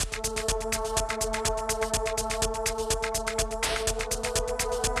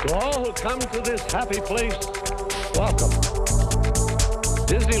will come to this happy place, welcome.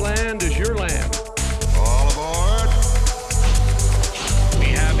 Disneyland is your land. All aboard. We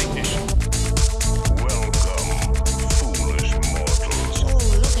have ignition. Welcome, foolish mortals. Oh,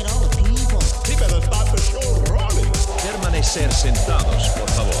 look at all the people. He better start the show rolling. Permanecer sentados, por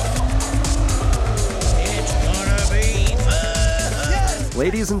favor. It's gonna be fun.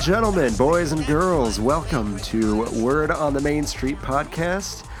 Ladies and gentlemen, boys and girls, welcome to Word on the Main Street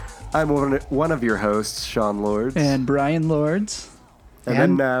podcast. I'm one of your hosts, Sean Lords. And Brian Lords.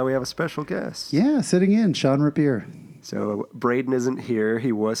 And then we have a special guest. Yeah, sitting in, Sean Rapier. So Braden isn't here.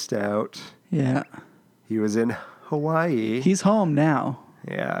 He wussed out. Yeah. He was in Hawaii. He's home now,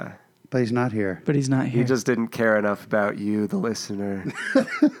 Yeah. But he's not here. but he's not here. He just didn't care enough about you, the listener,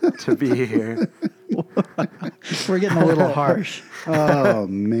 to be here. We're getting a little harsh. Oh,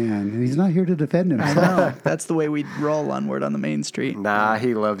 man. He's not here to defend I himself. know. That's the way we roll on Word on the Main Street. Nah,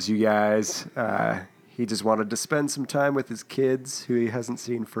 he loves you guys. He just wanted to spend some time with his kids, who he hasn't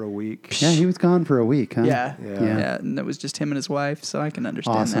seen for a week. Yeah, he was gone for a week, huh? Yeah. Yeah. Yeah. And it was just him and his wife, so I can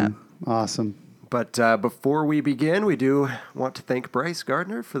understand that. Awesome. But before we begin, we do want to thank Bryce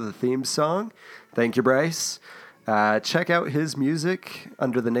Gardner for the theme song. Thank you, Bryce. Check out his music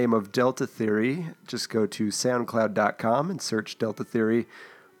under the name of Delta Theory. Just go to soundcloud.com and search Delta Theory,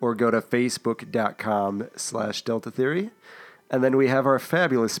 or go to facebook.com/Delta Theory. And then we have our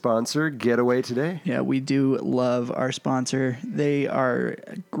fabulous sponsor, Getaway Today. Yeah, we do love our sponsor. They are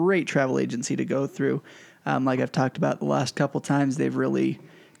a great travel agency to go through. Like I've talked about the last couple times, they've really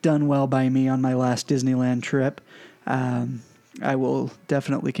done well by me on my last Disneyland trip. I will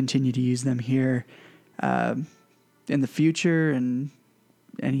definitely continue to use them here in the future and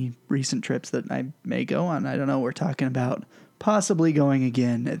any recent trips that I may go on. I don't know. We're talking about possibly going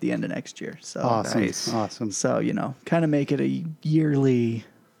again at the end of next year. So Awesome. Nice. Awesome. So, kind of make it a yearly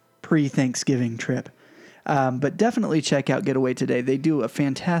pre-Thanksgiving trip. But definitely check out Getaway Today. They do a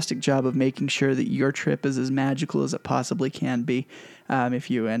fantastic job of making sure that your trip is as magical as it possibly can be. If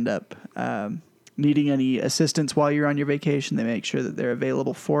you end up needing any assistance while you're on your vacation, they make sure that they're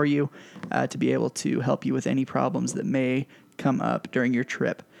available for you to be able to help you with any problems that may come up during your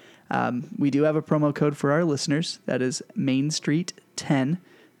trip. We do have a promo code for our listeners. That is Main Street 10.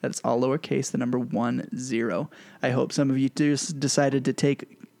 That's all lowercase, the number 10. I hope some of you just decided to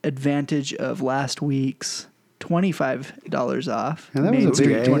take advantage of last week's $25 off. And that was Main a big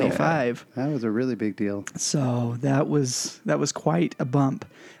Street deal. 25. That was a really big deal. So that was quite a bump.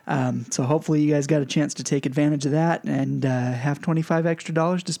 So hopefully you guys got a chance to take advantage of that and have $25 extra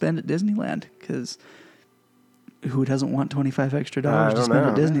to spend at Disneyland, because who doesn't want $25 extra to don't spend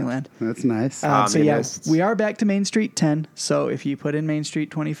at know. Disneyland? That's nice. So yeah, Communists. we are back to Main Street 10. So if you put in Main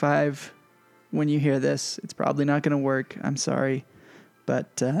Street 25 when you hear this, it's probably not going to work. I'm sorry.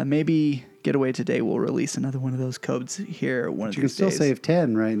 But maybe Getaway Today will release another one of those codes here one of you can these still days. save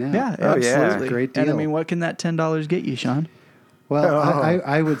 10 right now. Yeah, Oh, yeah. absolutely. Great And I deal. mean, what can that $10 get you, Sean? Well, Oh.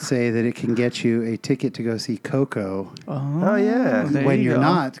 I would say that it can get you a ticket to go see Coco Oh, yeah. there when you you're go.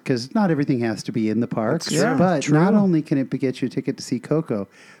 not, because not everything has to be in the parks. That's true. But True. not only can it get you a ticket to see Coco,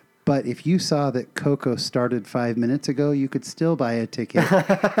 but if you saw that Coco started 5 minutes ago, you could still buy a ticket,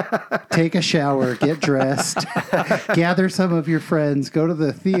 take a shower, get dressed, gather some of your friends, go to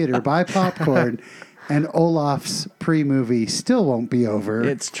the theater, buy popcorn, and Olaf's pre-movie still won't be over.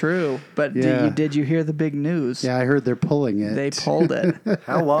 It's true. But Yeah. did you hear the big news? Yeah, I heard they're pulling it. They pulled it.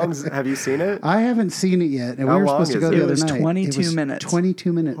 How long have you seen it? I haven't seen it yet, and How we were long supposed to is go it? the It other was night. 22 minutes.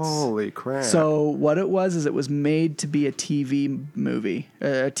 22 minutes. Holy crap. So what it was me to be a TV movie,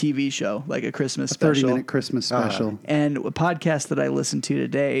 a TV show, like a Christmas a special. 30-minute Christmas special. And a podcast that I listened to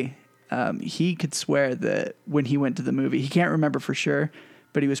today, he could swear that when he went to the movie, he can't remember for sure,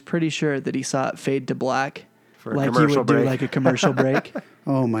 but he was pretty sure that he saw it fade to black, For a like he commercial would do break. like a commercial break.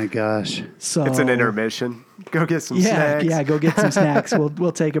 Oh my gosh. So It's an intermission. Go get some Yeah, snacks. yeah. Go get some snacks.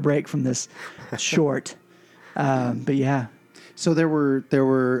 We'll take a break from this short. But yeah, So there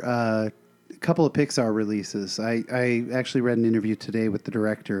were a couple of Pixar releases. I actually read an interview today with the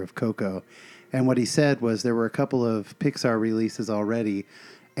director of Coco, and what he said was there were a couple of Pixar releases already,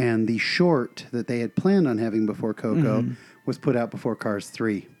 and the short that they had planned on having before Coco was put out before Cars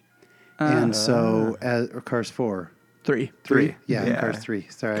 3. And so, or Cars 4. 3. Yeah, Yeah. Cars 3.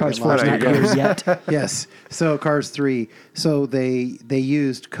 Sorry, Cars I 4 got is lost. not here yet. Yes. So Cars 3. So they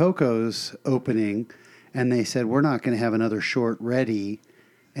used Coco's opening, and they said, we're not going to have another short ready.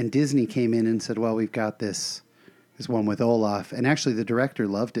 And Disney came in and said, well, we've got this one with Olaf. And actually the director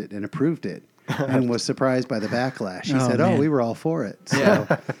loved it and approved it and was surprised by the backlash. He said, man. we were all for it. So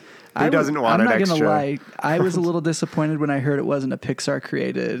Who doesn't want I'm an not extra? gonna lie. I was a little disappointed when I heard it wasn't a Pixar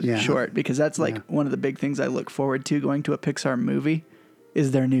created Yeah. short, because that's like one of the big things I look forward to going to a Pixar movie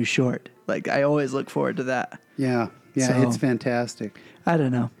is their new short. Like I always look forward to that. Yeah, So- it's fantastic. I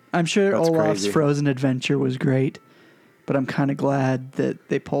don't know. I'm sure That's Olaf's crazy. Frozen Adventure was great, but I'm kind of glad that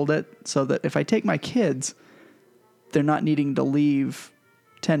they pulled it so that if I take my kids, they're not needing to leave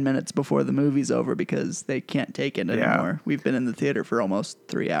 10 minutes before the movie's over because they can't take it Yeah. anymore. We've been in the theater for almost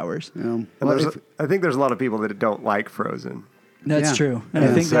 3 hours. And Well, there's I think there's a lot of people that don't like Frozen. That's Yeah. true. And I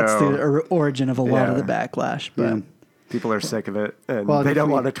Yeah. think that's So- the origin of a lot of Yeah. the backlash. But Yeah. People are sick of it, and Well, they if don't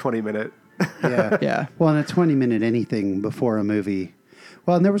we- want a 20-minute. Yeah. yeah. Well, and a 20-minute anything before a movie.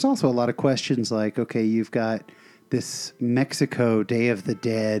 Well, and there was also a lot of questions like, okay, you've got this Mexico Day of the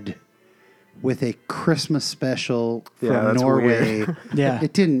Dead with a Christmas special Yeah, from that's Norway. weird. Yeah.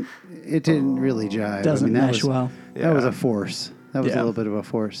 It didn't really jive. Doesn't that mesh well. That was Yeah. a force. That was a Yeah. little bit of a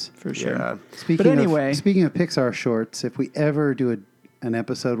force. For sure. Yeah. Speaking But anyway- speaking of Pixar shorts, if we ever do an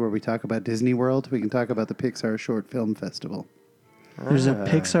episode where we talk about Disney World, we can talk about the Pixar Short Film Festival There's a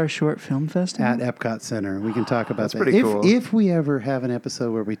Pixar short film festival. at Epcot Center. We can talk about That's that. pretty cool. If we ever have an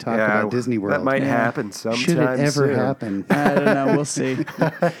episode where we talk about Disney World, That might Yeah. happen sometime should it ever soon. happen? I don't know. We'll see.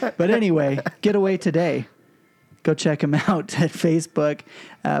 But anyway, Getaway Today. Go check them out at Facebook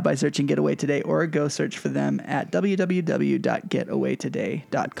by searching Getaway Today, or go search for them at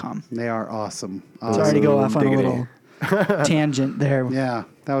www.getawaytoday.com. They are awesome. Sorry to go off on diggity. a little tangent there. Yeah,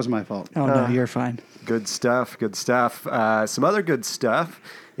 that was my fault. Oh, no, you're fine. Good stuff. Good stuff. Some other good stuff.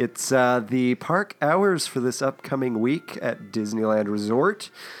 It's the park hours for this upcoming week at Disneyland Resort.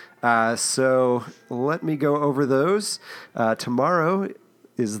 So let me go over those. Tomorrow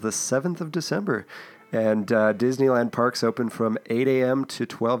is the 7th of December. And Disneyland Park's open from 8 a.m. to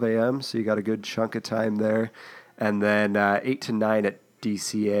 12 a.m., so you got a good chunk of time there. And then 8 to 9 at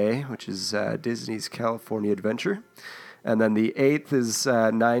DCA, which is Disney's California Adventure. And then the 8th is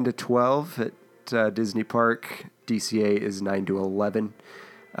 9 to 12 at Disney Park. DCA is 9 to 11.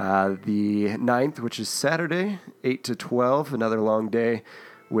 The 9th, which is Saturday, 8 to 12, another long day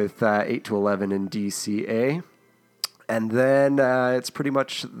with 8 to 11 in DCA. And then it's pretty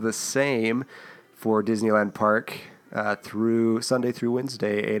much the same for Disneyland Park through Sunday through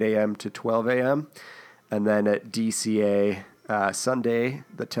Wednesday, 8 a.m. to 12 a.m. And then at DCA, Sunday,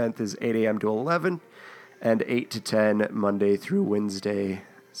 the 10th is 8 a.m. to 11, and 8 to 10 Monday through Wednesday,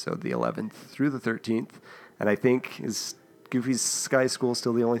 so the 11th through the 13th. And I think, is Goofy's Sky School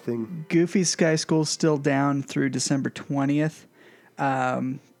still the only thing? Goofy's Sky School's still down through December 20th.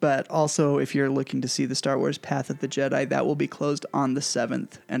 But also, if you're looking to see the Star Wars Path of the Jedi, that will be closed on the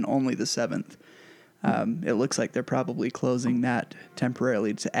 7th and only the 7th. It looks like they're probably closing that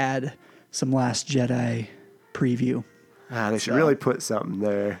temporarily to add some Last Jedi preview. They should So- really put something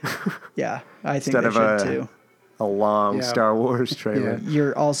there Yeah, I think instead they of should a, too. a long Yeah. Star Wars trailer.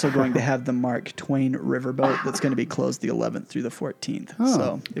 You're also going to have the Mark Twain riverboat that's going to be closed the 11th through the 14th. Oh.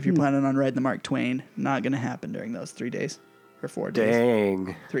 So if you're planning on riding the Mark Twain, not going to happen during those 3 days or 4 days.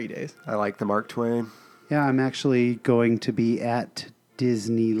 Dang. 3 days. I like the Mark Twain. Yeah, I'm actually going to be at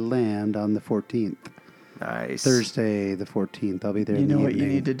Disneyland on the 14th. Nice. Thursday, the 14th. I'll be there You in the know what you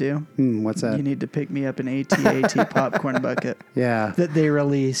evening. need to do? What's that? You need to pick me up an AT-AT popcorn bucket Yeah, that they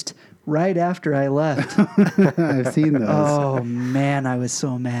released right after I left. I've seen those. Oh, man, I was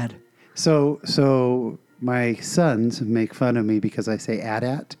so mad. So my sons make fun of me because I say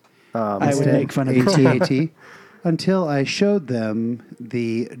AT-AT. I would make fun of you too. AT-AT. Until I showed them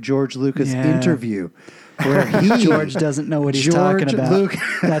the George Lucas Yeah. interview where he George doesn't know what he's talking George about. Luc-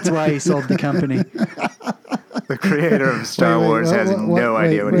 That's why he sold the company. The creator of Star Wars has no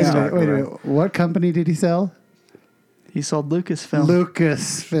idea what he's talking about. What company did he sell? He sold Lucasfilm.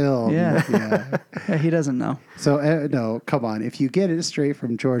 Lucasfilm. Yeah. Yeah, he doesn't know. So no, come on. If you get it straight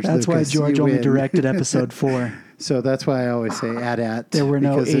from George That's Lucas, why George you only win. directed episode 4. So that's why I always say AT-AT. There were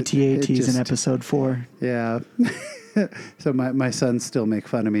no because it AT-ATs in just- episode 4. Yeah. So my sons still make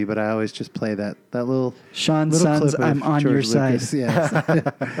fun of me, but I always just play that little Sean's little sons, clip of I'm on George your side. Lucas. Yes.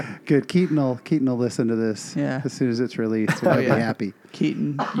 Good. Keaton will listen to this. Yeah. As soon as it's released, he'll yeah. be happy.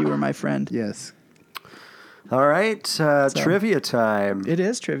 Keaton, you were my friend. Yes. All right, trivia time. It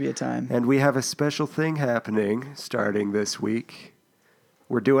is trivia time. And we have a special thing happening starting this week.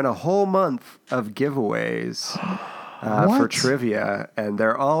 We're doing a whole month of giveaways for What? trivia, and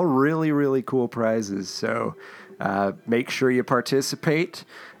they're all really, really cool prizes. So make sure you participate.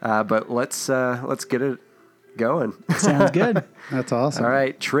 But let's get it going. Sounds good. That's awesome. All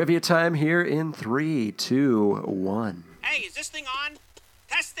right, trivia time here in 3, 2, 1. Hey, is this thing on?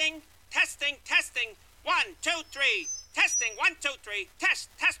 Testing, testing, testing. 1, 2, 3. Testing, 1, 2, 3. Test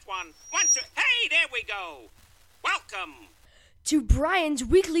 1, 1, 2. Hey, there we go. Welcome. To Brian's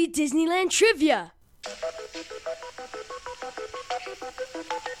weekly Disneyland trivia.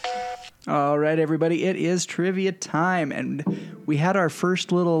 All right, everybody, it is trivia time, and we had our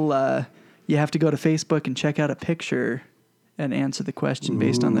first little, you have to go to Facebook and check out a picture and answer the question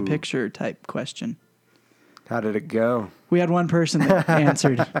based on the picture type question. How did it go? We had one person that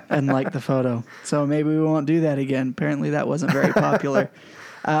answered and liked the photo, so maybe we won't do that again. Apparently that wasn't very popular.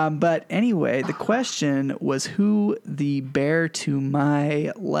 But anyway, the question was who the bear to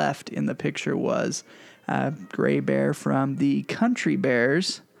my left in the picture was. Gray Bear from the Country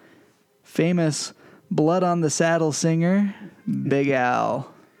Bears, famous Blood on the Saddle singer, Big Al.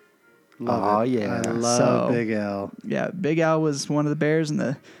 Oh, yeah. I love Big Al. Yeah, Big Al was one of the bears in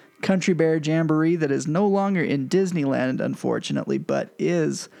the Country Bear Jamboree that is no longer in Disneyland, unfortunately, but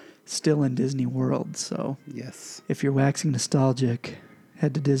is still in Disney World. So Yes. if you're waxing nostalgic,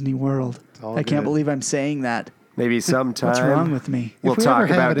 head to Disney World. all I can't good. believe I'm saying that. Maybe sometime. What's wrong with me? We'll If we talk ever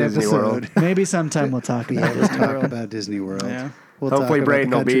have about an Disney World. episode, Maybe sometime we'll talk Yeah, about let's Disney talk World. about Disney World. Yeah. We'll Hopefully talk about Braden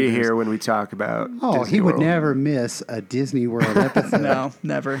the will be country bears. here when we talk about Oh, Disney he would World. never miss a Disney World episode. No,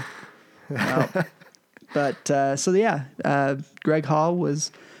 never. No. But, Greg Hall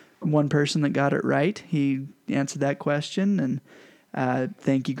was one person that got it right. He answered that question, and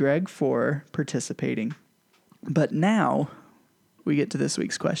thank you, Greg, for participating. But now we get to this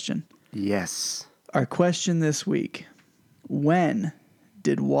week's question. Yes. Our question this week: when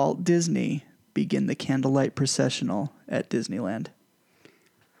did Walt Disney begin the candlelight processional at Disneyland?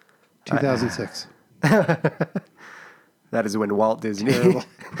 2006. That is when Walt Disney, Terrible.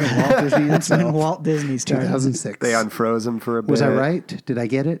 Walt Disney That's when himself. Walt Disney started. 2006. they unfroze him for a bit. Was I right? Did I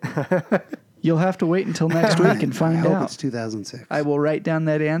get it? You'll have to wait until next week and I find hope out. it's 2006. I will write down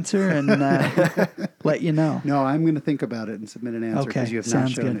that answer and let you know. No, I'm going to think about it and submit an answer because Okay, you have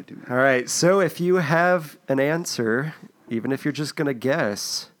sounds not shown good. it to me. All right. So if you have an answer, even if you're just going to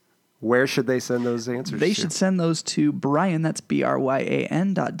guess, where should they send those answers They to? should send those to Brian, that's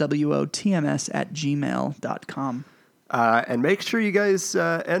BRYAN.WOTMS@gmail.com. And make sure you guys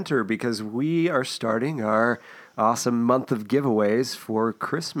enter because we are starting our awesome month of giveaways for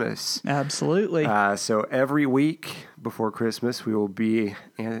Christmas. Absolutely. So every week before Christmas, we will be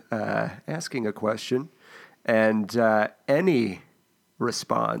asking a question, and any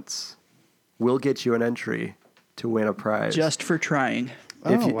response will get you an entry to win a prize. Just for trying.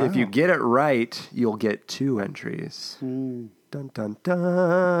 If you get it right, you'll get 2 entries. Dun dun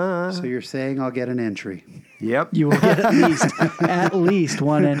dun. So you're saying I'll get an entry. Yep. You will get at least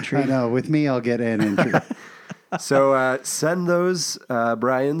one entry. I know. With me, I'll get an entry. So send those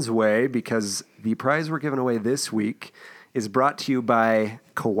Brian's way because the prize we're giving away this week is brought to you by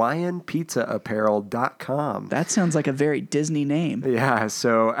KawaiianPizzaApparel.com. That sounds like a very Disney name. Yeah,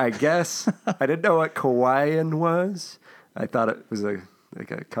 so I guess I didn't know what Kauaian was. I thought it was like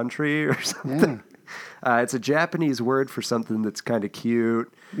a country or something. Yeah. It's a Japanese word for something that's kind of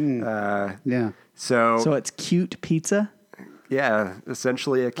cute. Yeah. So it's cute pizza? Yeah,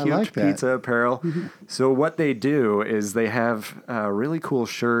 essentially a cute like that. pizza apparel. So what they do is they have really cool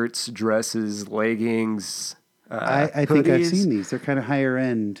shirts, dresses, leggings. I think I've hoodies. seen these. They're kind of higher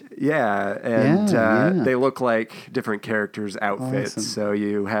end. Yeah, and Yeah. they look like different characters' outfits. Awesome. So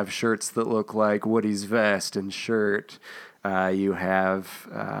you have shirts that look like Woody's vest and shirt. You have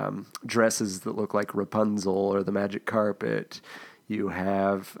dresses that look like Rapunzel or the Magic Carpet. You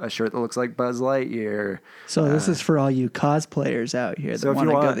have a shirt that looks like Buzz Lightyear. So this is for all you cosplayers out here that So if want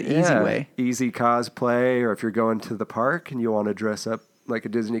you to go want the easy way. easy cosplay, or if you're going to the park and you want to dress up like a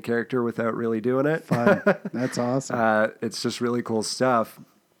Disney character without really doing it, Fun. That's awesome. it's just really cool stuff.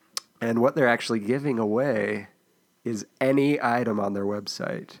 And what they're actually giving away is any item on their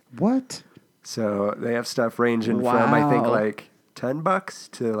website. What? So they have stuff ranging from I think Wow. like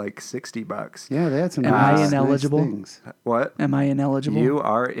 $10 to like $60. Yeah, they had some Am nice, I ineligible? Nice things. What? Am I ineligible? You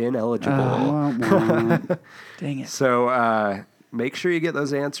are ineligible. Wah, wah. Dang it. So make sure you get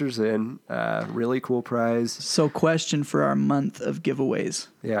those answers in. Really cool prize. So question for our month of giveaways.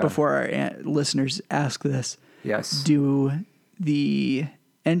 Yeah. Before our listeners ask this. Yes. Do the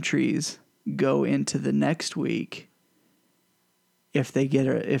entries go into the next week if they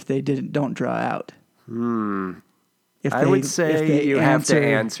don't draw out? If I would say you have to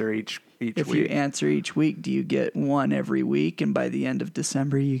answer each If week. you answer each week, do you get one every week? And by the end of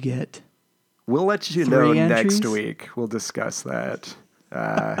December, you get We'll let you 3 know next entries? week. We'll discuss that.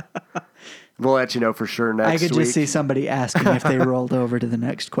 We'll let you know for sure next I week. could just see somebody asking if they rolled over to the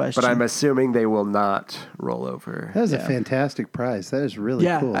next question. But I'm assuming they will not roll over. That is a fantastic prize. That is really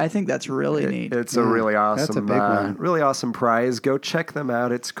cool. I think that's really neat. It's a really awesome, That's a big one. really awesome prize. Go check them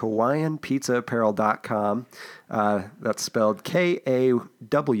out. It's KawaiianPizzaApparel.com. That's spelled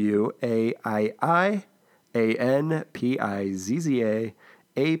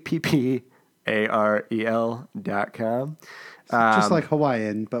KawaiianPizzaApparel.com. Just like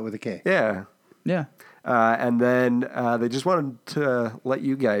Hawaiian, but with a K. Yeah. Yeah. And then they just wanted to let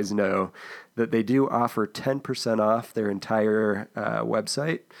you guys know that they do offer 10% off their entire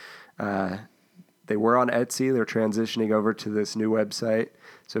website. They were on Etsy. They're transitioning over to this new website.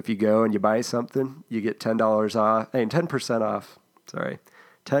 So if you go and you buy something, you get $10 off. I mean, 10% off. Sorry.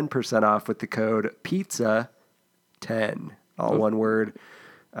 10% off with the code PIZZA10. All one word.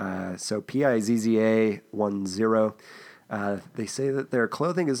 So PIZZA10. They say that their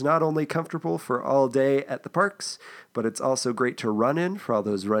clothing is not only comfortable for all day at the parks, but it's also great to run in for all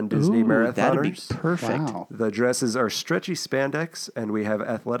those Run Disney marathoners. That'd be perfect. Wow. The dresses are stretchy spandex, and we have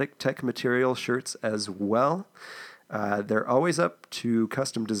athletic tech material shirts as well. They're always up to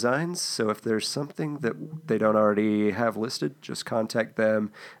custom designs, so if there's something that they don't already have listed, just contact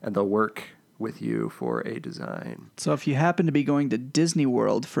them, and they'll work with you for a design. So if you happen to be going to Disney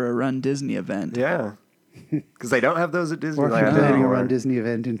World for a Run Disney event, Yeah. Because they don't have those at Or if Disneyland you're planning a anymore. Run Disney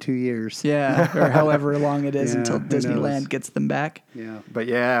event in 2 years. yeah, or however long it is Yeah, until who Disneyland knows? gets them back. Yeah. But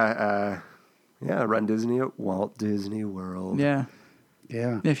yeah, Run Disney at Walt Disney World. Yeah,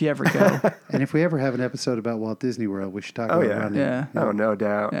 Yeah. if you ever go. And if we ever have an episode about Walt Disney World, we should talk about yeah. running. Yeah. Oh, no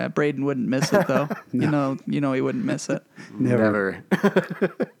doubt. Yeah, Braden wouldn't miss it though. You know he wouldn't miss it. Never.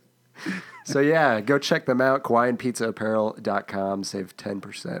 So yeah, go check them out. KawaiianPizzaApparel.com. Save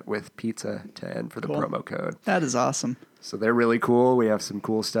 10% with Pizza10 for the Cool. promo code. That is awesome. So they're really cool. We have some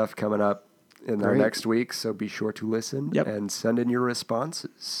cool stuff coming up in our Great. next week. So be sure to listen Yep. and send in your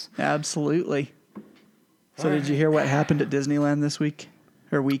responses. Absolutely. So did you hear what happened at Disneyland this week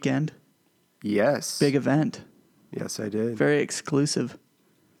or weekend? Yes. Big event. Yes, I did. Very exclusive.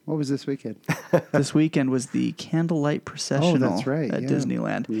 What was this weekend? This weekend was the Candlelight Processional that's right, at yeah.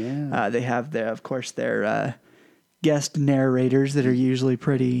 Disneyland. Yeah. They have, of course, their guest narrators that are usually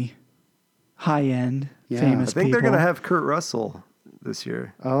pretty high-end, Yeah. famous I think people. they're going to have Kurt Russell this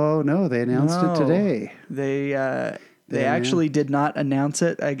year. Oh, no, they announced it No. today. They They actually did not announce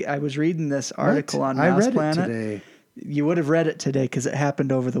it. I was reading this article on I Mouse read Planet. it today. You would have read it today because it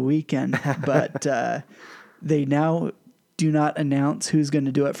happened over the weekend. But they now do not announce who's going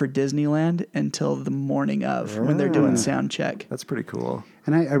to do it for Disneyland until the morning of when they're doing sound check. That's pretty cool.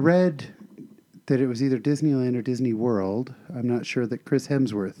 And I read that it was either Disneyland or Disney World. I'm not sure that Chris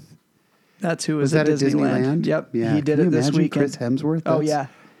Hemsworth. That's who Was was at that at Disneyland. Disneyland? Yep, Yeah. he did Can it you this imagine weekend. Chris Hemsworth? Oh That's- yeah.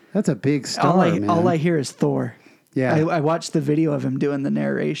 That's a big star, man. All I hear is Thor. Yeah. I watched the video of him doing the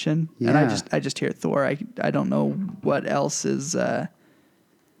narration, and Yeah. I just hear Thor. I don't know what else is.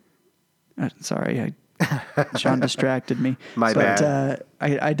 Sorry, Sean distracted me. My bad.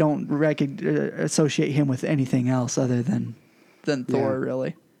 I don't associate him with anything else other than Thor.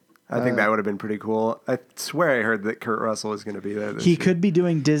 Really, I think that would have been pretty cool. I swear I heard that Kurt Russell was going to be there this he year. could be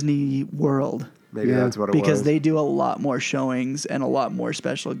doing Disney World. Maybe Yeah. that's what it was. Because they do a lot more showings and a lot more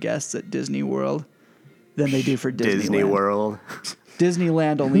special guests at Disney World than they do for Disneyland. Disney World.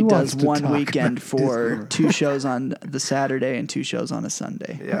 Disneyland only Who does wants to one talk weekend about for Disney? 2 shows on the Saturday and 2 shows on a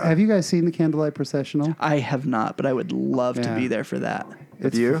Sunday. Yeah. Have you guys seen the Candlelight Processional? I have not, but I would love to Yeah. be there for that.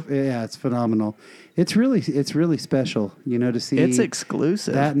 It's you? Yeah, it's phenomenal. It's really special, to see. It's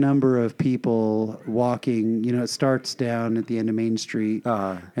exclusive. That number of people walking, it starts down at the end of Main Street,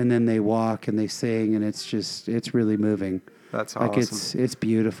 and then they walk and they sing, and it's really moving. That's Like awesome. it's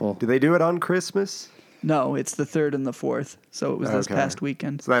beautiful. Do they do it on Christmas? No, it's the 3rd and the 4th, so it was this Okay. past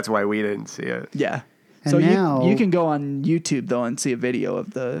weekend. So that's why we didn't see it. Yeah. And So now- you can go on YouTube though and see a video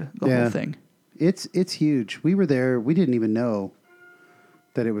of the Yeah. whole thing. It's huge. We were there. We didn't even know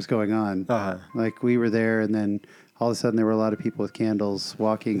that it was going on. Uh-huh. Like we were there, and then all of a sudden there were a lot of people with candles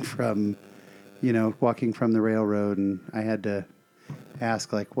walking from the railroad, and I had to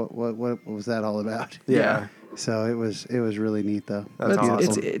ask like, what was that all about? Yeah. So it was really neat though. That's But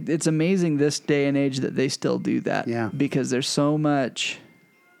awesome. it's amazing this day and age that they still do that. Yeah. Because there's so much,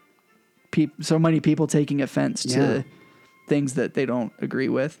 so many people taking offense Yeah. to things that they don't agree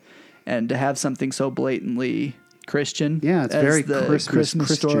with, and to have something so blatantly Christian. Yeah, it's as very the Christmas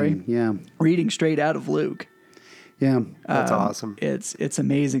Christian. story, Yeah, reading straight out of Luke. yeah. That's awesome. It's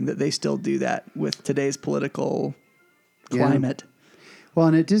amazing that they still do that with today's political Yeah. climate. Well,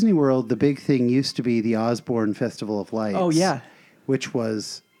 and at Disney World, the big thing used to be the Osborne Festival of Lights. Oh yeah, which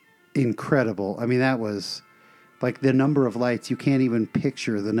was incredible. I mean, that was like the number of lights. You can't even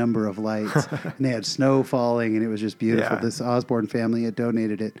picture the number of lights. And they had snow falling, and it was just beautiful. Yeah. This Osborne family had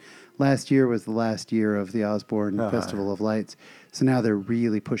donated it. Last year was the last year of the Osborne Festival of Lights. So now they're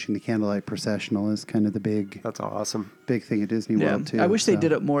really pushing the candlelight processional as kind of the big That's awesome. thing at Disney World, too. I wish they So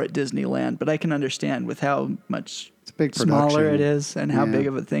did it more at Disneyland, but I can understand with how much It's a big smaller production. it is and how Yeah. big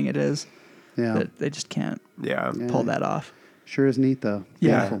of a thing it is Yeah. that they just can't Yeah. pull that off. Sure is neat, though.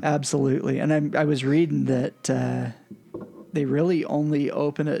 Yeah, Beautiful. absolutely. And I was reading that they really only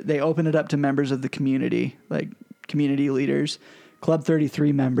open it up to members of the community, like community leaders, Club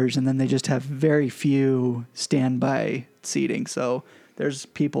 33 members, and then they just have very few standby seating. So there's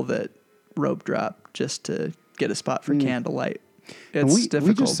people that rope drop just to get a spot for candlelight. And It's we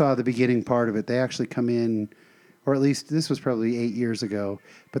difficult. just saw the beginning part of it. They actually come in, or at least this was probably 8 years ago,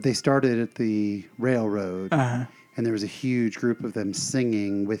 but they started at the railroad, and there was a huge group of them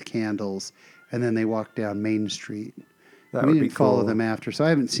singing with candles, and then they walked down Main Street. That We would be didn't follow cool. them after, so I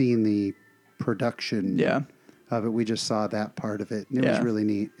haven't seen the production Yeah. of it. We just saw that part of it, and it was Yeah. really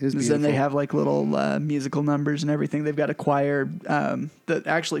neat. It was Because beautiful. then they have like little musical numbers and everything. They've got a choir that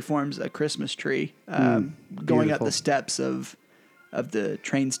actually forms a Christmas tree going up beautiful. the steps of the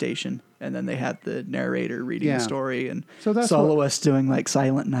train station, and then they have the narrator reading Yeah. the story and So that's soloists doing like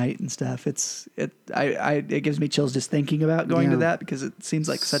Silent Night and stuff. It gives me chills just thinking about going to Yeah. that because it seems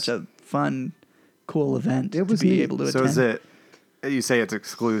like such a fun, cool event It was to be neat. able to So attend. is it? You say it's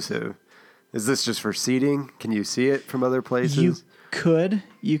exclusive. Is this just for seating? Can you see it from other places?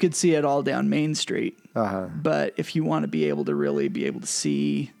 You could see it all down Main Street. Uh-huh. But if you want to be able to really be able to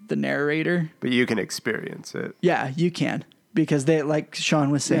see the narrator, But you can experience it. yeah, you can. Because they, like Sean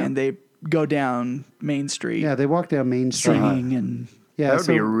was saying, they go down Main Street Yeah, they walked down Main Street. singing and Yeah, That would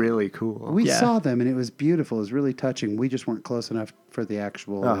so be really cool. we Yeah. saw them, and it was beautiful. It was really touching. We just weren't close enough for the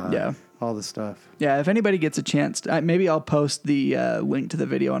actual, yeah. all the stuff. Yeah, if anybody gets a chance, maybe I'll post the link to the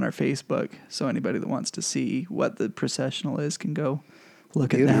video on our Facebook, so anybody that wants to see what the processional is can go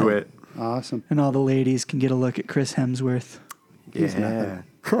look at Beautiful. that. Do it. Awesome. And all the ladies can get a look at Chris Hemsworth. Yeah.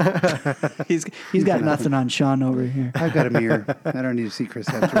 He's got nothing on Sean over here. I've got a mirror. I don't need to see Chris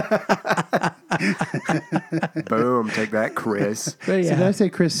Hemsworth. Boom. Take that, Chris. But So did yeah, I say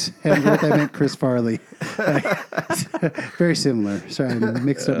Chris Hemsworth? I meant Chris Farley. Very similar. Sorry, I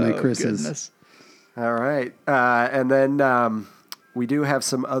mixed up my Chris's. goodness. All right. And then we do have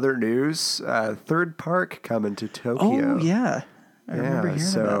some other news. Third park coming to Tokyo. Oh yeah, I remember hearing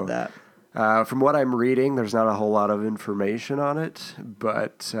so- about that. From what I'm reading, there's not a whole lot of information on it,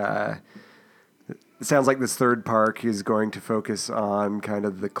 but it sounds like this third park is going to focus on kind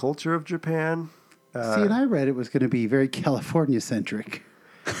of the culture of Japan. See, and I read it was going to be very California-centric.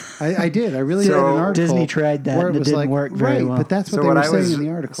 I did. I really read an So- article. Disney tried that where and it was didn't like, work very right, well. but that's what they were saying in the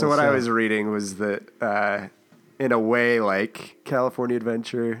article. So what I was reading was that in a way, like California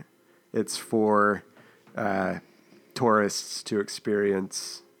Adventure, it's for tourists to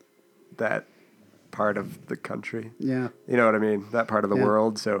experience that part of the country. Yeah. You know what I mean? That part of the Yeah.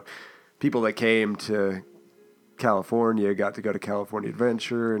 world. So people that came to California got to go to California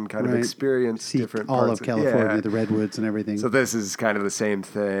Adventure and kind of Right. experience See different all parts of California, yeah. the redwoods and everything. So this is kind of the same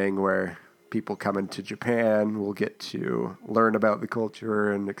thing where people coming to Japan will get to learn about the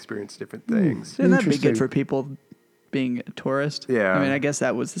culture and experience different things. Shouldn't that be Interesting. good for people being a tourist? Yeah. I mean, I guess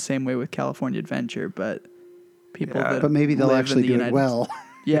that was the same way with California Adventure, but people Yeah. that but maybe they'll live in actually the do it United- well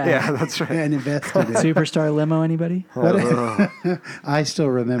Yeah. Yeah, that's right. and invest in it. Superstar limo, anybody? I still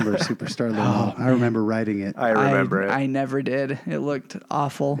remember Superstar Limo. I remember writing it. I remember it. I never did. It looked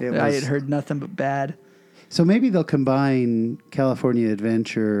awful. It I was- had heard nothing but bad. So maybe they'll combine California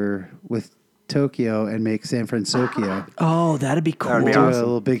Adventure with Tokyo and make San Francisco. Oh, that'd be cool. That'd be Do a awesome.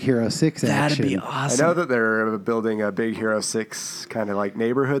 little Big Hero 6 That'd action. be I awesome. know that they're building a Big Hero 6 kind of like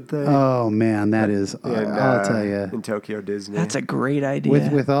neighborhood thing. Oh man, that is. in, I'll tell you. in Tokyo Disney. That's a great idea.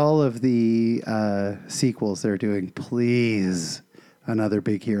 With all of the sequels they're doing, please another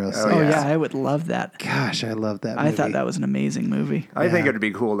Big Hero 6. oh yeah. yeah, I would love that. Gosh, I love that movie. I thought that was an amazing movie. I think Yeah. it'd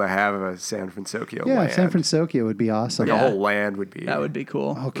be cool to have a San Francisco Yeah, land. San Francisco would be awesome. Like Yeah. a whole land would be. That would be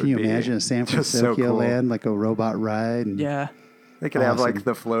cool. Oh, can you would be imagine a San just so Francisco cool. land, like a robot ride? And, Yeah. They could have Awesome. like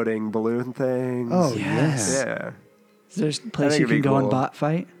the floating balloon things. Oh, Yes. yeah. There's a place think you it'd can be go and cool. bot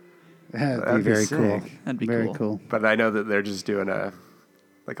fight. That'd be That'd be very cool. sick. That'd be very cool. cool. But I know that they're just doing a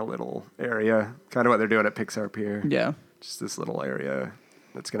little area, kind of what they're doing at Pixar Pier. Yeah. Just this little area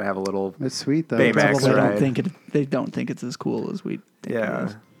that's gonna have a little. It's sweet though. Baymax Probably ride. they don't think it's as cool as we think it Yeah.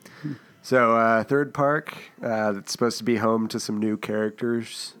 is. So third park, it's supposed to be home to some new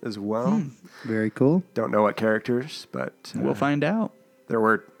characters as well. Very cool. Don't know what characters, but We'll find out. there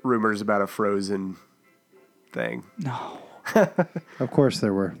were rumors about a Frozen thing. No. Of course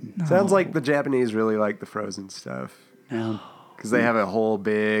there were. Sounds like the Japanese really like the Frozen stuff. Yeah. Because they have a whole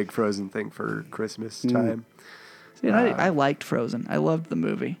big Frozen thing for Christmas time. See, I liked Frozen. I loved the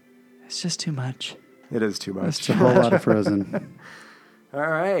movie. It's just too much. It is too much. It's a whole lot of Frozen. All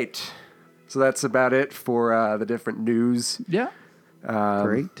right. So that's about it for the different news Yeah.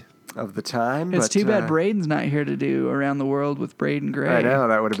 Great. of the time. It's but, too bad Braden's not here to do Around the World with Braden Gray. I know,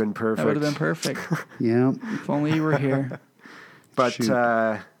 that would have been perfect. That would have been perfect. Yeah. If only you were here. But Shoot.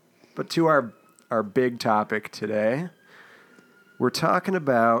 but to our big topic today, we're talking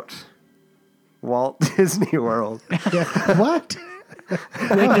about Walt Disney World. What?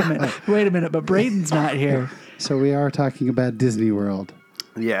 Wait a minute, but Braden's not here. So we are talking about Disney World.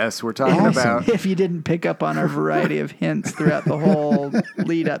 Yes, we're talking Awesome. about. If you didn't pick up on our variety of hints throughout the whole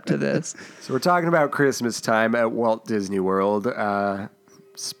lead up to this. So we're talking about Christmas time at Walt Disney World.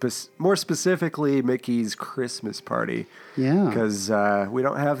 More specifically, Mickey's Christmas party. Yeah. Because we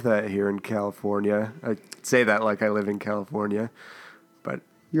don't have that here in California. I say that like I live in California, but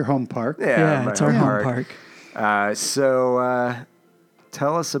Your home park. yeah, my it's our home park. So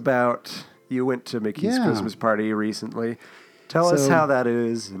tell us about, you went to Mickey's Yeah. Christmas party recently. Tell us So- how that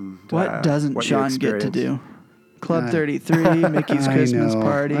is and What doesn't what you Sean get to experienced. do? Club 33, Mickey's Christmas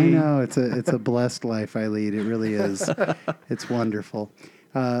party. I know. It's a blessed life I lead. It really is. It's wonderful.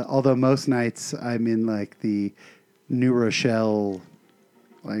 Although most nights I'm in like the New Rochelle,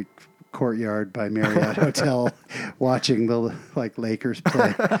 like courtyard by Marriott Hotel, watching the like Lakers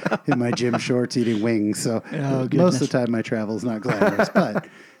play in my gym shorts, eating wings. So most of the time my travel is not glamorous, but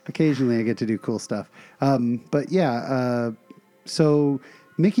occasionally I get to do cool stuff. But yeah, so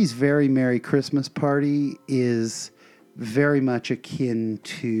Mickey's Very Merry Christmas Party is very much akin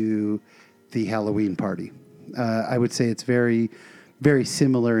to the Halloween party. I would say it's very, very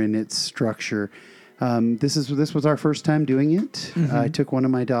similar in its structure. This was our first time doing it. I took one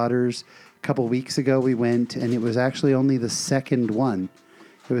of my daughters a couple weeks ago. We went, and it was actually only the second one.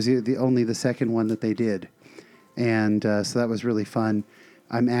 It was only the second one that they did, and so that was really fun.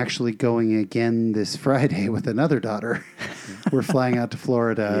 I'm actually going again this Friday with another daughter. We're flying out to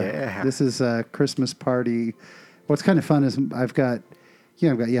Florida. Yeah. This is a Christmas party. What's kind of fun is I've got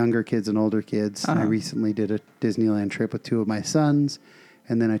younger kids and older kids. I recently did a Disneyland trip with two of my sons,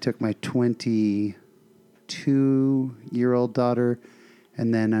 and then I took my 22-year-old daughter,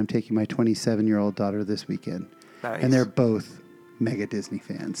 and then I'm taking my 27-year-old daughter this weekend. Nice. And they're both mega Disney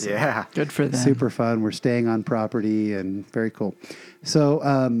fans. Yeah. Good for them. Super fun. We're staying on property and very cool. So,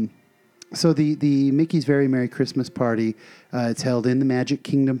 so the Mickey's Very Merry Christmas Party, it's held in the Magic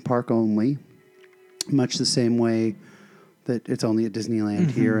Kingdom Park only, much the same way that it's only at Disneyland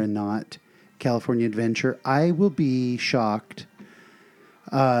here and not California Adventure. I will be shocked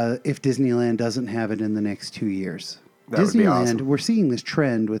if Disneyland doesn't have it in the next 2 years. That would be Disneyland, awesome. we're seeing this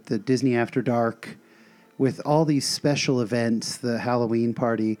trend with the Disney After Dark, with all these special events, the Halloween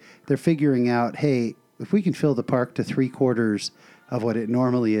party. They're figuring out, hey, if we can fill the park to 3/4 of what it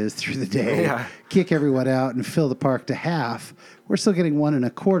normally is through the day, Yeah. kick everyone out and fill the park to half, we're still getting 1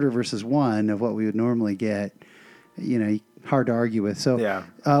 1/4 versus 1 of what we would normally get. You know, hard to argue with. So Yeah.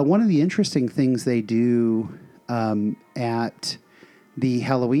 one of the interesting things they do at the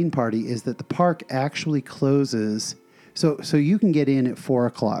Halloween party is that the park actually closes. So you can get in at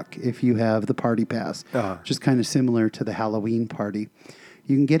 4:00 if you have the party pass, which is kind of similar to the Halloween party.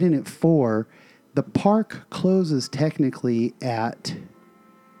 You can get in at 4. The park closes technically at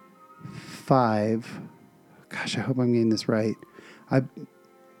 5. Gosh, I hope I'm getting this right. I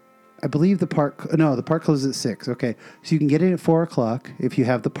believe the park closes at 6. Okay. So you can get in at 4:00 if you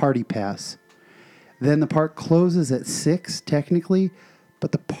have the party pass. Then the park closes at 6 technically,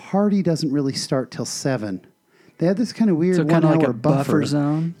 but the party doesn't really start till 7. They have this kind of weird So 1 kind of hour like a buffer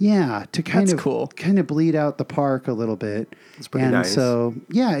zone? Yeah, to kind That's of cool. kind of bleed out the park a little bit. It's pretty and nice. so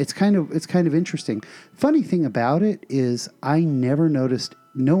yeah, it's kind of interesting. Funny thing about it is I never noticed,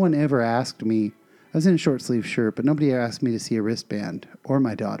 no one ever asked me. I was in a short sleeve shirt, but nobody asked me to see a wristband or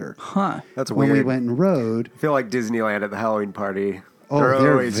my daughter. Huh. That's When weird. we went and rode, I feel like Disneyland at the Halloween party. oh, they're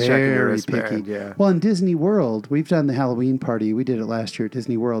they're always checking your very wristband. picky. Yeah. Well, in Disney World, we've done the Halloween party. We did it last year at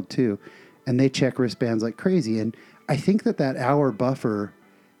Disney World too, and they check wristbands like crazy. And I think that hour buffer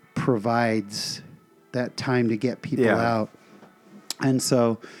provides that time to get people Yeah. out. And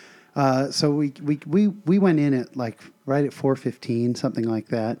so, we went in at like right at 4:15, something like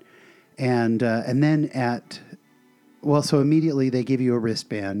that, and then so immediately they give you a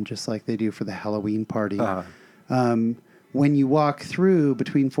wristband just like they do for the Halloween party. When you walk through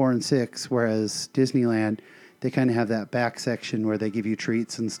between 4 and 6, whereas Disneyland, they kind of have that back section where they give you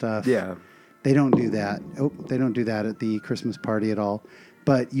treats and stuff. Yeah. They don't do that. They don't do that at the Christmas party at all.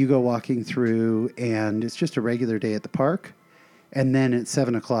 But you go walking through, and it's just a regular day at the park. And then at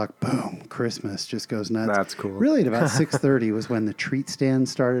 7 o'clock, boom, Christmas just goes nuts. That's cool. Really, at about 6:30 was when the treat stands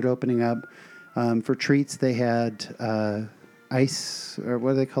started opening up. For treats, they had ice, or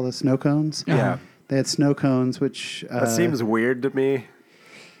what do they call it, snow cones? Yeah. They had snow cones, which... That seems weird to me,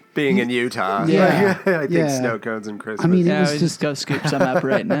 being in Utah. Yeah. I think Yeah. snow cones and Christmas. I mean, it Yeah, was we just... just go scoop some up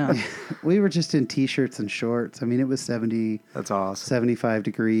right now. We were just in T-shirts and shorts. I mean, it was 70... That's awesome. 75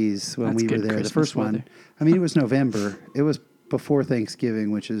 degrees when That's we were good there. Christmas The first one. weather. I mean, it was November. It was before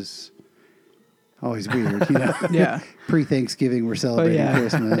Thanksgiving, which is always weird, you know. Yeah. Pre-Thanksgiving, we're Oh, celebrating yeah.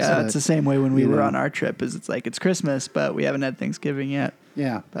 Christmas. Yeah, but, it's the same way when we you were know. on our trip. Is it's like it's Christmas, but we haven't had Thanksgiving yet.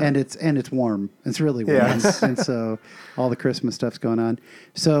 Yeah, and it's warm. It's really warm, Yes. and so all the Christmas stuff's going on.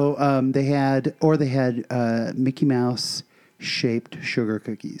 So they had Mickey Mouse shaped sugar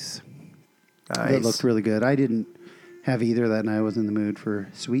cookies. Nice. That looked really good. I didn't have either that night. I was in the mood for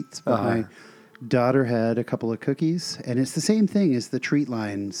sweets, but my daughter had a couple of cookies, and it's the same thing as the treat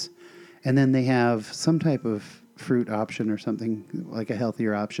lines. And then they have some type of fruit option or something, like a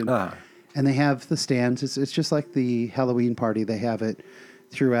healthier option. And they have the stands. It's just like the Halloween party. They have it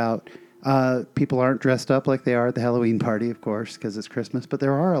throughout. People aren't dressed up like they are at the Halloween party, of course, because it's Christmas. But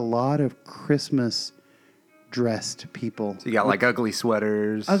there are a lot of Christmas dressed people. So you got like ugly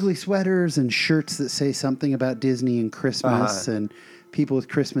sweaters. Ugly sweaters and shirts that say something about Disney and Christmas and people with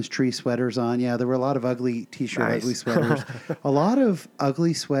Christmas tree sweaters on. Yeah, there were a lot of ugly T-shirt, Nice. ugly sweaters. A lot of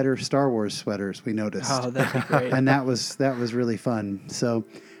ugly sweater Star Wars sweaters we noticed. Oh, that'd be great. And that was really fun. So,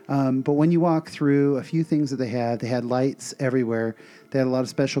 but when you walk through, a few things that they had lights everywhere. They had a lot of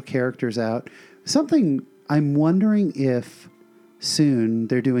special characters out. Something I'm wondering if soon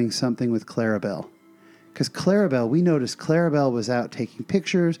they're doing something with Clarabelle. Because Clarabelle, we noticed Clarabelle was out taking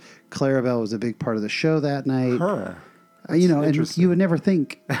pictures. Clarabelle was a big part of the show that night. Huh. You know, and interesting. you would never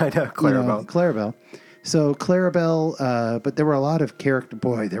think. I know, Clarabelle. Clarabelle. So Clarabelle, but there were a lot of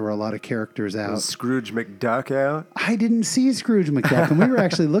there were a lot of characters out. Was Scrooge McDuck out? I didn't see Scrooge McDuck, and we were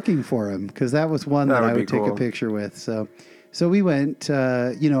actually looking for him because that was one That that would I be would take cool. a picture with. So we went,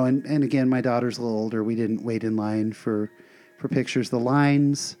 and again, my daughter's a little older. We didn't wait in line for pictures. The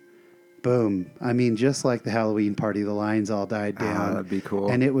lines, boom. I mean, just like the Halloween party, the lines all died down. That'd be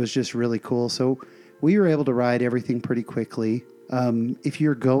cool. And it was just really cool. So we were able to ride everything pretty quickly. If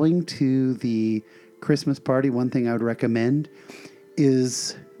you're going to the Christmas party, one thing I would recommend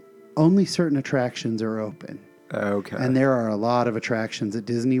is only certain attractions are open. Okay. And there are a lot of attractions at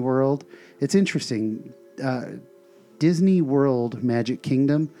Disney World. It's interesting. Disney World Magic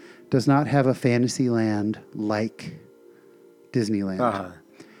Kingdom does not have a fantasy land like Disneyland.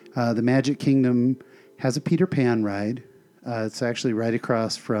 The Magic Kingdom has a Peter Pan ride. It's actually right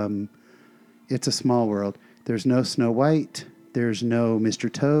across from It's a Small World. There's no Snow White. There's no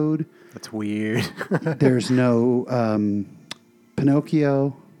Mr. Toad. That's weird. There's no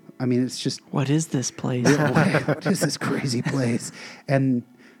Pinocchio. I mean, it's just, What is this place? what is this crazy place? And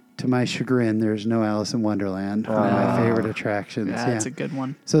to my chagrin, there's no Alice in Wonderland, one of my favorite attractions. Yeah, that's a good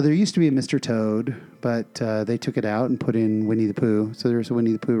one. So there used to be a Mr. Toad, but they took it out and put in Winnie the Pooh. So there's a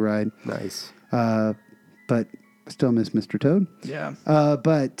Winnie the Pooh ride. Nice. But still miss Mr. Toad. Yeah.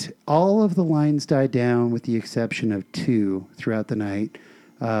 But all of the lines died down with the exception of two throughout the night.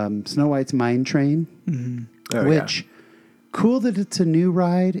 Snow White's Mine Train, Oh, which cool that it's a new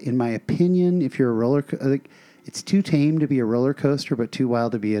ride. In my opinion, if you're a it's too tame to be a roller coaster, but too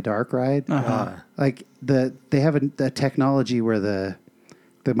wild to be a dark ride. Like they have a technology where the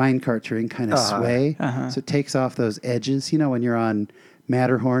mine carts are in kind of sway, so it takes off those edges. You know, when you're on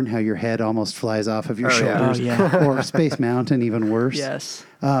Matterhorn, how your head almost flies off of your shoulders, or Space Mountain, even worse. Yes.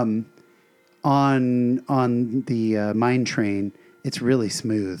 On the mine train, it's really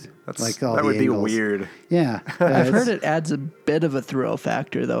smooth. Like all that the would angles. be weird. Yeah, I've heard it adds a bit of a thrill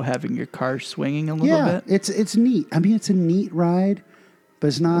factor, though, having your car swinging a little bit. It's neat. I mean, it's a neat ride, but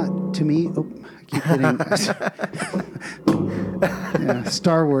it's not to me. Oh, I keep hitting. Yeah,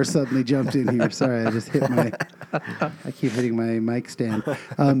 Star Wars suddenly jumped in here. Sorry, I just hit my. I keep hitting my mic stand.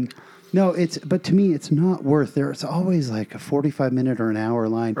 No, but to me, it's not worth. There's always like a 45-minute or an hour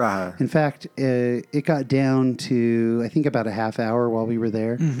line. In fact, it got down to I think about a half hour while we were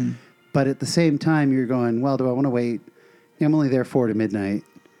there. But at the same time, you're going, well, do I want to wait? I'm only there 4 to midnight.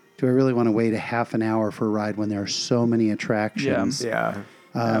 Do I really want to wait a half an hour for a ride when there are so many attractions? Yeah.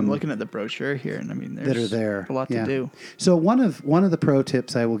 I'm looking at the brochure here, and I mean, there's that are there. a lot to do. So one of the pro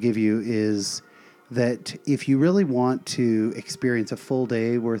tips I will give you is that if you really want to experience a full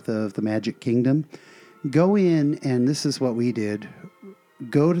day worth of the Magic Kingdom, go in, and this is what we did.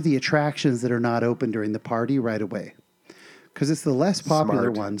 Go to the attractions that are not open during the party right away, because it's the less popular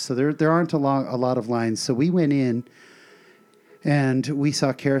Smart. ones. So there aren't a lot of lines. So we went in, and we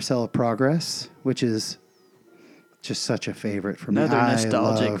saw Carousel of Progress, which is just such a favorite for me. Another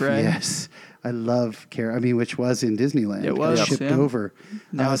nostalgic ride. Yes, I love which was in Disneyland. It was, shipped yeah. over.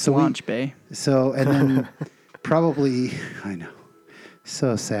 Now it's so Launch Bay. So, and then probably, I know,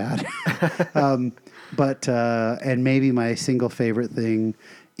 so sad. But and maybe my single favorite thing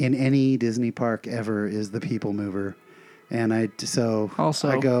in any Disney park ever is the People Mover. And I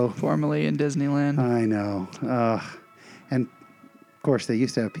go formerly in Disneyland. I know. And of course, they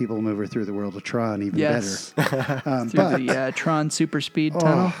used to have People Mover through the World of Tron, even Yes. better. Through the Tron Super Speed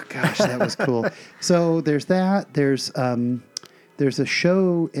Tunnel. Oh gosh, that was cool. So there's that. There's a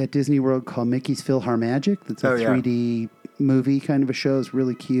show at Disney World called Mickey's PhilharMagic. That's a 3D movie kind of a show. It's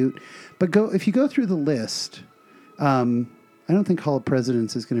really cute. But if you go through the list, I don't think Hall of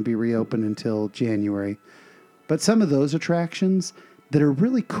Presidents is going to be reopened until January. But some of those attractions that are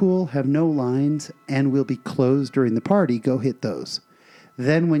really cool, have no lines, and will be closed during the party, go hit those.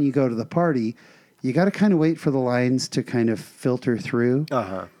 Then when you go to the party, you got to kind of wait for the lines to kind of filter through.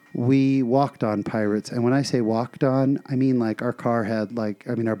 Uh-huh. We walked on Pirates, and when I say walked on, I mean like our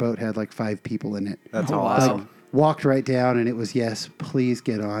boat had like 5 people in it. That's Oh, awesome. wow. Walked right down, and it was, yes, please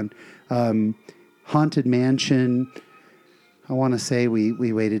get on. Haunted Mansion, I want to say we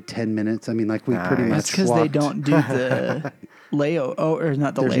waited 10 minutes. I mean, like we pretty much That's because they walked. don't do the layover, or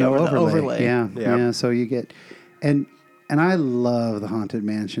not the There's layover, no the overlay. Yeah, Yeah. yeah. So you get, and I love the Haunted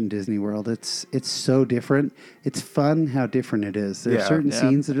Mansion Disney World. It's so different. It's fun how different it is. There's Yeah. certain Yeah,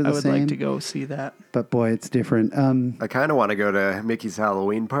 scenes that are the I would same. like to go see that. But boy, it's different. I kind of want to go to Mickey's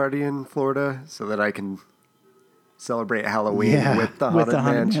Halloween party in Florida so that I can celebrate Halloween Yeah. with the With Haunted the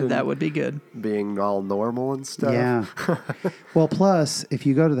Haunted Mansion that would be good. being all normal and stuff. Yeah. Well, plus, if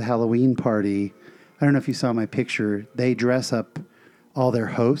you go to the Halloween party, I don't know if you saw my picture, they dress up all their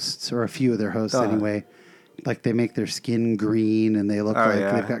hosts, or a few of their hosts anyway. Like they make their skin green, and they look like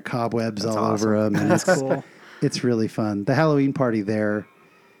they've got cobwebs That's all awesome. over them. And That's cool. It's really fun. The Halloween party there,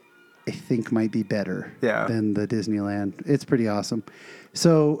 I think, might be better than the Disneyland. It's pretty awesome.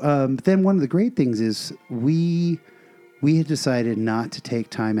 So then one of the great things is we had decided not to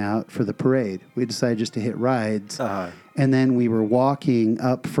take time out for the parade. We decided just to hit rides. And then we were walking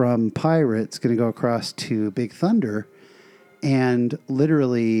up from Pirates, going to go across to Big Thunder. And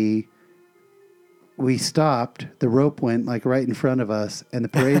literally, we stopped. The rope went like right in front of us, and the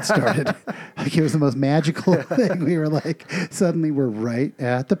parade started. Like it was the most magical thing. We were like, suddenly we're right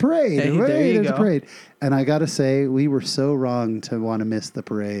at the parade. Hey, Hey, there you there's go. a parade. And I got to say, we were so wrong to want to miss the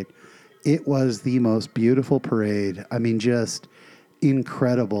parade. It was the most beautiful parade. I mean, just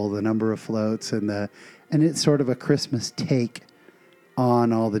incredible. The number of floats and it's sort of a Christmas take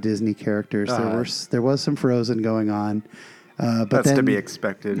on all the Disney characters. There was some Frozen going on. But That's then, to be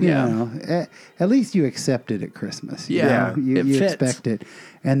expected. You know, at least you accept it at Christmas. You Yeah. know? It You fits. expect it.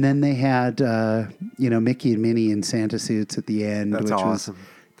 And then they had, Mickey and Minnie in Santa suits at the end, That's which awesome.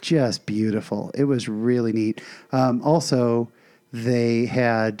 was just beautiful. It was really neat. Also, they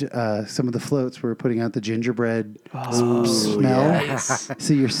had some of the floats were putting out the gingerbread smell. Yes.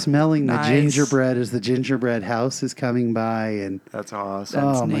 So you're smelling the Nice. gingerbread as the gingerbread house is coming by. And That's awesome.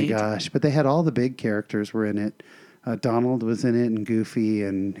 That's oh my neat. gosh. But they had all the big characters were in it. Donald was in it, and Goofy,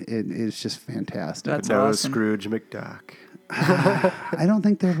 and it's just fantastic. That's no awesome. Scrooge McDuck. I don't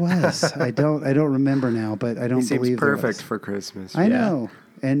think there was. I don't remember now, but I don't He seems believe there was. perfect for Christmas. I know.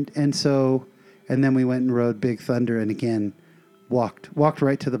 And then we went and rode Big Thunder, and again walked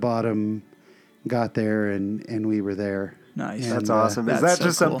right to the bottom, got there, and we were there. Nice. And, That's awesome. Is that's that so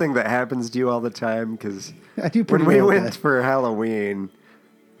just cool. something that happens to you all the time? Because I do pretty when we well went with that. for Halloween,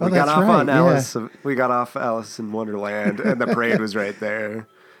 Oh, we got that's off on right, yeah. We got off Alice in Wonderland, and the parade was right there.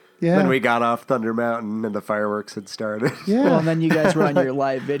 Yeah. Then we got off Thunder Mountain, and the fireworks had started. Yeah. Well, and then you guys were on your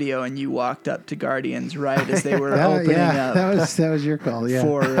live video, and you walked up to Guardians right as they were opening up that was your call. Yeah.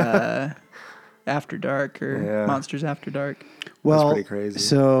 for After Dark or Yeah. Monsters After Dark. Well, pretty crazy.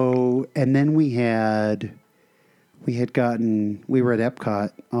 So, and then we were at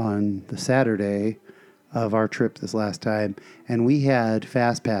Epcot on the Saturday of our trip this last time, and we had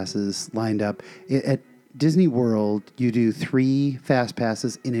fast passes lined up. At Disney World, you do 3 fast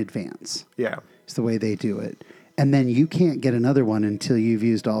passes in advance. Yeah. It's the way they do it. And then you can't get another one until you've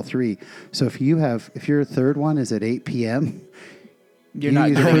used all 3. So if your third one is at 8 p.m., You're you not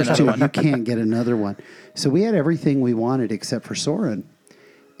use the getting first another 2, one. you can't get another one. So we had everything we wanted except for Soarin'.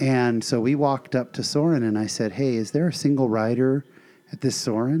 And so we walked up to Soarin', and I said, hey, is there a single rider at this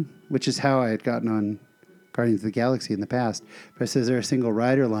Soarin'? Which is how I had gotten on Guardians of the Galaxy in the past. But I said, is there a single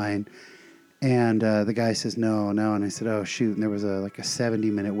rider line? And the guy says, no. And I said, oh, shoot. And there was a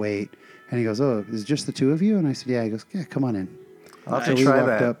 70-minute wait. And he goes, oh, is it just the two of you? And I said, yeah. He goes, yeah, come on in. I'll have So to we try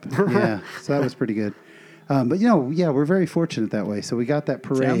walked that. up. Yeah, so that was pretty good. But, we're very fortunate that way. So we got that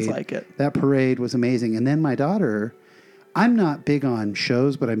parade. Sounds like it. That parade was amazing. And then my daughter, I'm not big on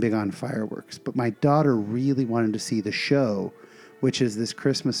shows, but I'm big on fireworks. But my daughter really wanted to see the show, which is this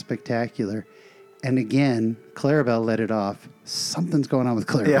Christmas spectacular. And again, Clarabelle let it off. Something's going on with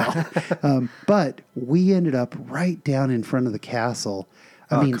Clarabelle. But we ended up right down in front of the castle.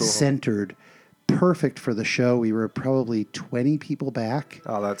 Cool. Centered. Perfect for the show. We were probably 20 people back.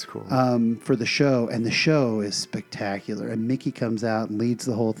 Oh, that's cool. For the show. And the show is spectacular. And Mickey comes out and leads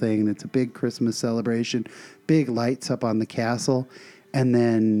the whole thing. And it's a big Christmas celebration. Big lights up on the castle. And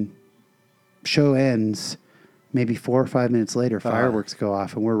then show ends. Maybe 4 or 5 minutes later, fireworks go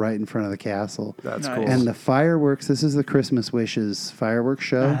off, and we're right in front of the castle. That's Nice. cool. And the fireworks, this is the Christmas Wishes fireworks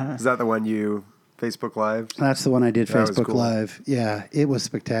show. Is that the one you Facebook Live? That's the one I did That was Facebook cool. Live. Yeah, it was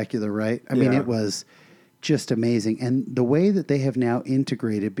spectacular, right? I mean, Yeah. it was just amazing. And the way that they have now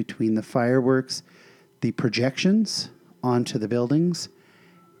integrated between the fireworks, the projections onto the buildings,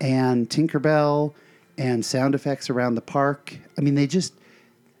 and Tinkerbell and sound effects around the park. I mean,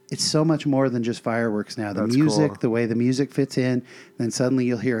 it's so much more than just fireworks now. The That's music, cool. the way the music fits in, then suddenly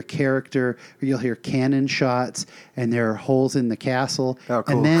you'll hear a character, or you'll hear cannon shots, and there are holes in the castle. Oh,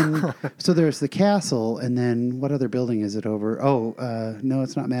 cool. And then, so there's the castle, and then what other building is it over? No,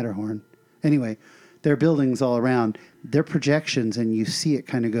 it's not Matterhorn. Anyway, there are buildings all around. They're projections, and you see it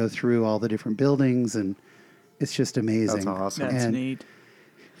kind of go through all the different buildings, and it's just amazing. That's awesome. That's And- neat.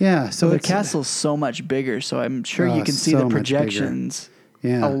 Yeah, so The it's castle's so much bigger, so I'm sure you Oh, can see so the much bigger. projections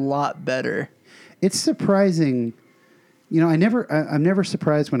Yeah. a lot better. It's surprising. I'm never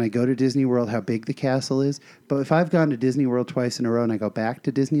surprised when I go to Disney World how big the castle is. But if I've gone to Disney World twice in a row and I go back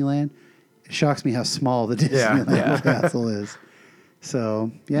to Disneyland, it shocks me how small the Disneyland castle is.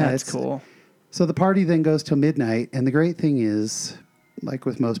 So, yeah. That's cool. So the party then goes till midnight. And the great thing is, like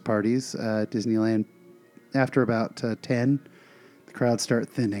with most parties, Disneyland, after about 10, the crowds start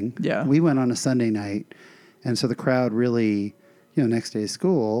thinning. Yeah. We went on a Sunday night. And so the crowd really, next day is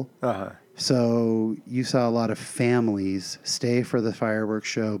school. So you saw a lot of families stay for the fireworks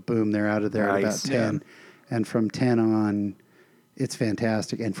show. Boom, they're out of there at about Nice. 10. Yeah. And from 10 on, it's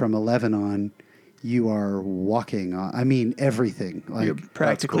fantastic. And from 11 on, you are walking on. I mean, everything. Like You're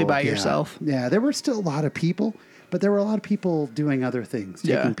practically cool. by yeah. yourself. Yeah, there were still a lot of people, but there were a lot of people doing other things,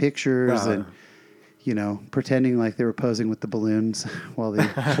 Yeah. taking pictures and, pretending like they were posing with the balloons while the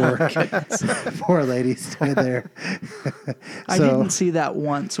poor ladies stood there. I didn't see that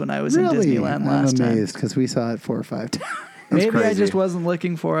once when I was Really, in Disneyland I'm last time. amazed because we saw it 4 or 5 times. Maybe I crazy. just wasn't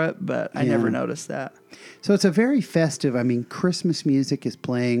looking for it, but I never Yeah. noticed that. So it's a very festive. I mean, Christmas music is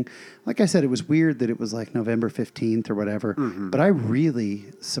playing. Like I said, it was weird that it was like November 15th or whatever. But I really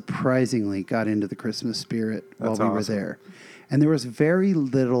surprisingly got into the Christmas spirit That's while we were awesome. there. And there was very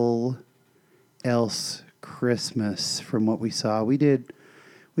little else Christmas from what we saw. We did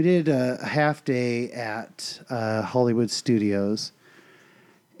a half day at Hollywood Studios.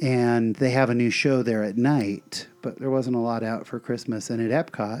 And they have a new show there at night, but there wasn't a lot out for Christmas. And at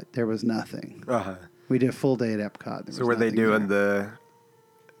Epcot, there was nothing. We did a full day at Epcot. There So was were they nothing doing there. the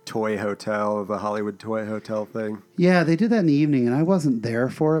toy hotel, the Hollywood toy hotel thing? Yeah, they did that in the evening, and I wasn't there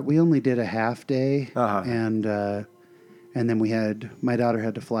for it. We only did a half day, and then my daughter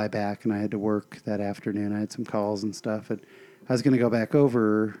had to fly back, and I had to work that afternoon. I had some calls and stuff, and I was going to go back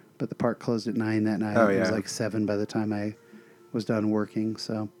over, but the park closed at 9 that night. Oh, It was yeah. like 7 by the time I was done working,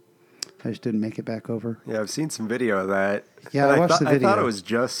 so I just didn't make it back over. Yeah, I've seen some video of that. Yeah, And I watched the I thought video. it was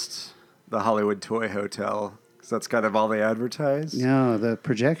just the Hollywood Toy Hotel, because that's kind of all they advertise. No, the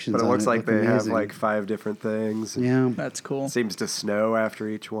projections. But it on looks like look they have amazing. like 5 different things. Yeah. That's cool. Seems to snow after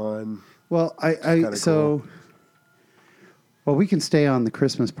each one. Well, kinda cool. Well, we can stay on the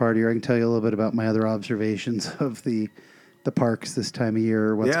Christmas party, or I can tell you a little bit about my other observations of the parks this time of year,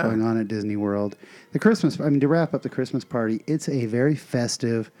 or what's Yeah. going on at Disney World. To wrap up the Christmas party, it's a very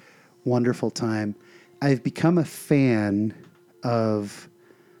festive, wonderful time. I've become a fan of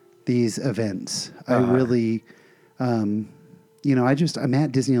these events. I really, I'm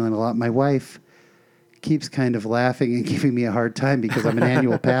at Disneyland a lot. My wife keeps kind of laughing and giving me a hard time because I'm an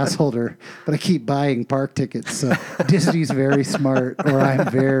annual pass holder, but I keep buying park tickets. So Disney's very smart, or I'm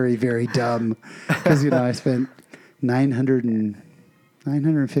very, very dumb because, I spent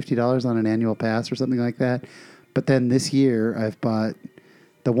 $950 on an annual pass or something like that. But then this year I've bought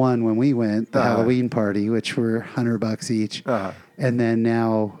the one when we went, the Halloween party, which were $100 each. And then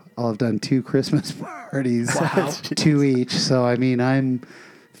now I'll have done 2 Christmas parties, 2 each. So I mean, I'm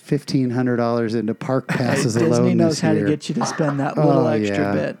 $1,500 into park passes alone Disney knows this how year. to get you to spend that little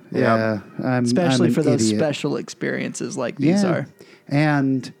extra bit. Yeah, Especially I'm for an those idiot. special experiences like these are.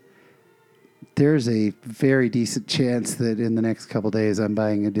 And there's a very decent chance that in the next couple days I'm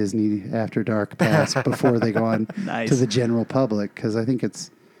buying a Disney After Dark pass before they go on Nice. to the general public, because I think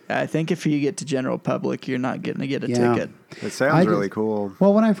it's... I think if you get to general public, you're not going to get a Yeah. ticket. It sounds I really just- cool.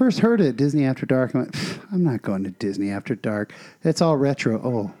 Well, when I first heard it, Disney After Dark, I went, I'm not going to Disney After Dark. It's all retro.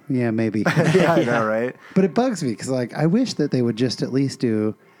 Oh, yeah, maybe. Yeah, I know, right? But it bugs me because, like, I wish that they would just at least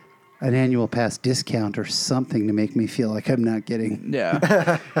do an annual pass discount or something to make me feel like I'm not getting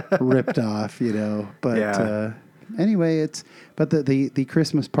Yeah. ripped off, you know. But Yeah. anyway, but the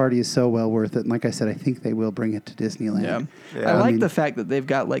Christmas party is so well worth it. And like I said, I think they will bring it to Disneyland. Yeah. Yeah. I like mean- the fact that they've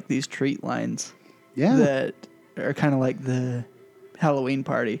got like these treat lines Yeah. that are kind of like the Halloween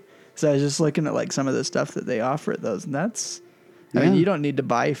party. So I was just looking at like some of the stuff that they offer at those, and that's, I mean, Yeah. you don't need to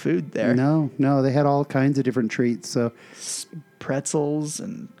buy food there. No, they had all kinds of different treats. So, Pretzels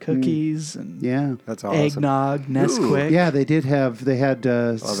and cookies and yeah. That's awesome. eggnog, Nesquik, Yeah, they had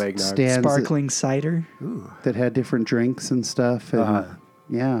Love eggnog. stands sparkling cider. that had different drinks and stuff. And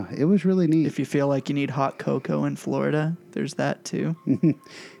yeah, it was really neat. If you feel like you need hot cocoa in Florida, there's that too.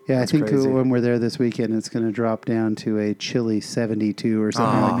 Yeah, I think crazy. when we're there this weekend, it's going to drop down to a chilly 72 or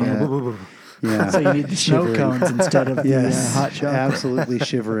something like that. Yeah. So you need the snow Shivering. cones instead of Yes, the hot chocolate. absolutely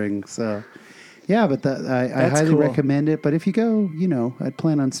shivering. So, yeah, but I That's highly cool. recommend it. But if you go, I'd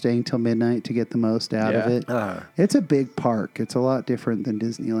plan on staying till midnight to get the most out of Yeah. it. It's a big park. It's a lot different than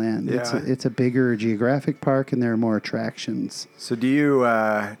Disneyland. Yeah. It's a bigger geographic park, and there are more attractions. So do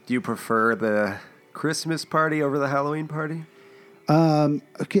you prefer the Christmas party over the Halloween party?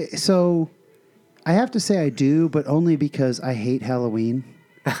 Okay, so I have to say I do, but only because I hate Halloween.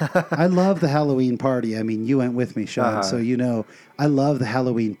 I love the Halloween party. I mean, you went with me, Sean, so you know I love the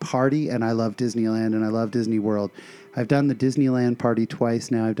Halloween party, and I love Disneyland, and I love Disney World. I've done the Disneyland party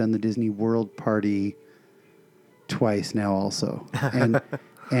twice now. I've done the Disney World party twice now also.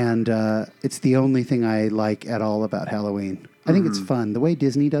 And it's the only thing I like at all about Halloween. I think it's fun. The way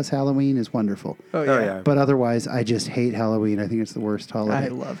Disney does Halloween is wonderful. Oh Oh yeah. yeah. But otherwise, I just hate Halloween. I think it's the worst holiday. I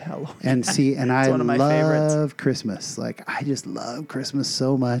love Halloween. And see, and I one of my love favorites. Christmas. Like, I just love Christmas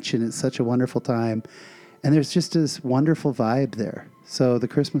so much, and it's such a wonderful time. And there's just this wonderful vibe there. So the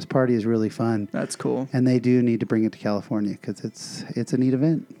Christmas party is really fun. That's cool. And they do need to bring it to California because it's a neat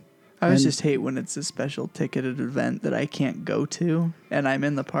event. I always And- just hate when it's a special ticketed event that I can't go to and I'm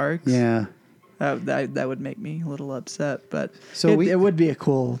in the parks. Yeah. That would make me a little upset, but So it would be a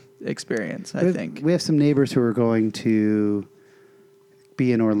cool experience, I think. We have some neighbors who are going to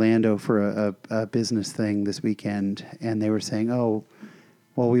be in Orlando for a business thing this weekend, and they were saying, "Oh,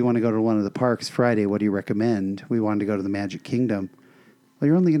 well, we want to go to one of the parks Friday. What do you recommend?" We wanted to go to the Magic Kingdom. Well,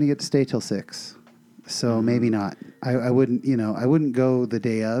 you're only going to get to stay till 6, so maybe not. I wouldn't, I wouldn't go the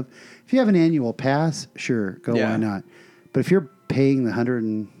day of. If you have an annual pass, sure, go. Yeah. Why not? But if you're paying the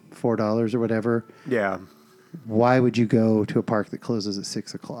 $104 or whatever, Yeah. why would you go to a park that closes at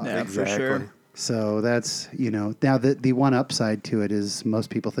 6 o'clock? Yeah, for Exactly. sure. So that's, now the one upside to it is most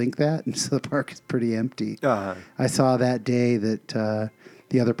people think that, and so the park is pretty empty. Uh-huh. I saw that day that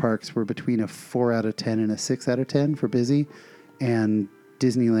the other parks were between a 4 out of 10 and a 6 out of 10 for busy, and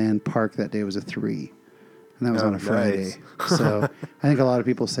Disneyland Park that day was a 3. And that was Oh, on a Friday. nice. So I think a lot of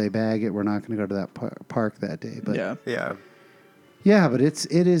people say, bag it, we're not going to go to that park that day. But Yeah. Yeah. yeah, but it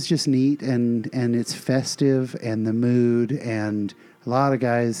is just neat, and it's festive, and the mood, and a lot of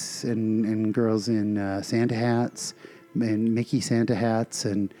guys and girls in Santa hats and Mickey Santa hats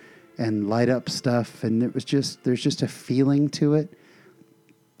and light up stuff, and there's just a feeling to it.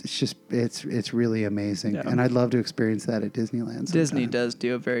 It's really amazing, Yeah. and I'd love to experience that at Disneyland. Disney sometime. does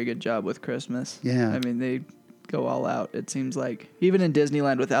do a very good job with Christmas. Yeah. I mean, they go all out, it seems like. Even in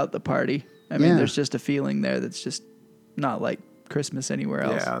Disneyland without the party. I mean, Yeah. there's just a feeling there that's just not like Christmas anywhere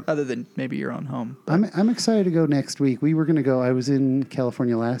else, Yeah. other than maybe your own home. But I'm excited to go next week. We were going to go. I was in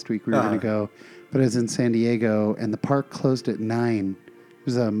California last week. We were going to go, but I was in San Diego, and the park closed at 9. It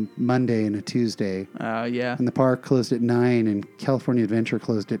was a Monday and a Tuesday, yeah. and the park closed at 9, and California Adventure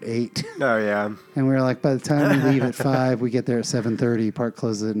closed at 8. Oh yeah. And we were like, by the time we leave at 5, we get there at 7:30. Park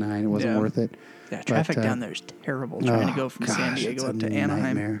closes at 9. It wasn't Yeah. worth it. Yeah, traffic But, down there is terrible trying to Oh, go from San gosh, Diego it's up a to Anaheim.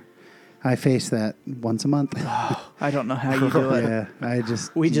 nightmare. I face that once a month. I don't know how you do it. Yeah, I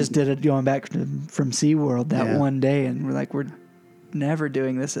just We just did it going back from SeaWorld that Yeah. one day, and we're like, we're never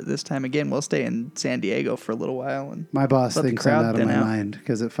doing this at this time again. We'll stay in San Diego for a little while. And My boss let the thinks I'm crowd out of thin my out. mind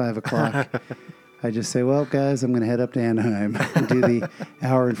because at 5 o'clock I just say, well, guys, I'm going to head up to Anaheim and do the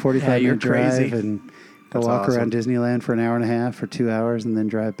hour and 45 you're minute drive crazy. and go That's walk awesome. around Disneyland for an hour and a half or 2 hours and then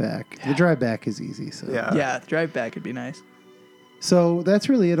drive back. The drive back is easy. So Yeah, the drive back would be nice. So that's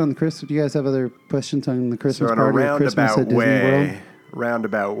really it on the Christmas. Do you guys have other questions on the Christmas So in a party or Christmas at Disney World?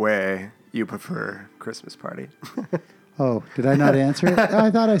 roundabout way, you prefer Christmas party. Oh, did I not answer it?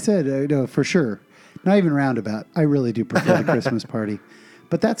 I thought I said, no, for sure. Not even roundabout. I really do prefer the Christmas party.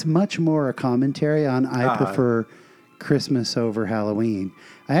 But that's much more a commentary on I prefer Christmas over Halloween.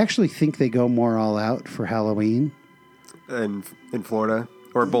 I actually think they go more all out for Halloween. in Florida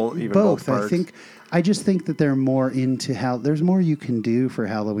or both Both. parks. I just think that they're more into how there's more you can do for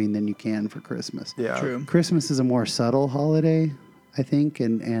Halloween than you can for Christmas. Yeah. True. Christmas is a more subtle holiday, I think,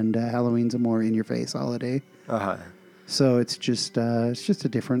 and Halloween's a more in your face holiday. So it's just a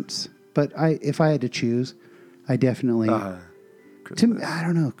difference. But if I had to choose, I definitely. I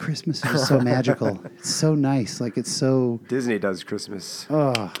don't know. Christmas is so magical. It's so nice. Like it's so. Disney does Christmas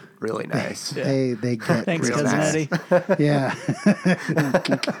really nice. They get. Thanks, real Cousin nice. Eddie. Yeah.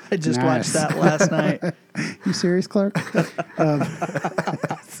 I just watched Nice. that last night. You serious, Clark?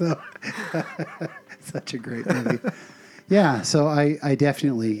 So such a great movie. Yeah. So I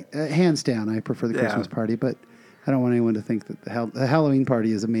definitely, hands down, I prefer the Christmas party, but I don't want anyone to think that the Halloween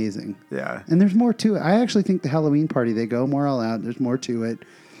party is amazing. Yeah. And there's more to it. I actually think the Halloween party, they go more all out. There's more to it,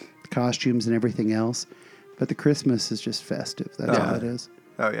 the costumes and everything else. But the Christmas is just festive. That's all it is.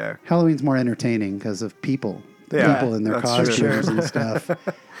 Oh yeah. Halloween's more entertaining because of people. Yeah, People in their that's true. costumes and stuff,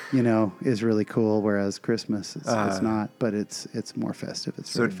 is really cool. Whereas Christmas, it's not. But it's more festive. It's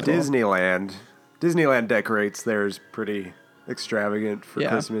So very fun. Disneyland decorates theirs pretty extravagant for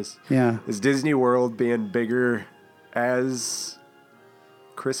Christmas. Yeah. Is Disney World being bigger as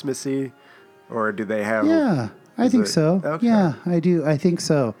Christmassy, or do they have? Yeah, I think so. Okay. Yeah, I do. I think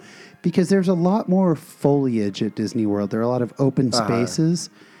so. Because there's a lot more foliage at Disney World. There are a lot of open spaces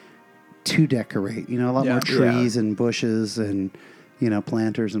to decorate. A lot more trees and bushes and,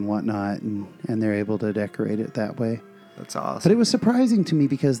 planters and whatnot. And they're able to decorate it that way. That's awesome. But it was surprising to me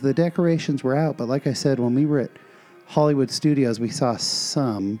because the decorations were out. But like I said, when we were at Hollywood Studios, we saw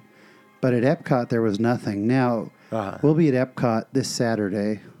some. But at Epcot, there was nothing. Now, we'll be at Epcot this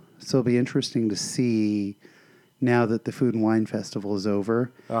Saturday. So it'll be interesting to see now that the Food and Wine Festival is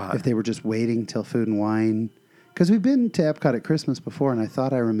over, if they were just waiting till Food and Wine. Because we've been to Epcot at Christmas before, and I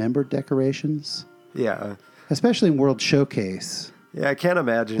thought I remembered decorations. Yeah. Especially in World Showcase. Yeah, I can't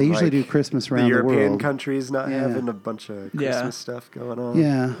imagine. They usually do Christmas around the European world. countries not having a bunch of Christmas stuff going on.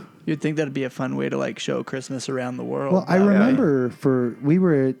 Yeah. You'd think that'd be a fun way to show Christmas around the world. Well, I remember we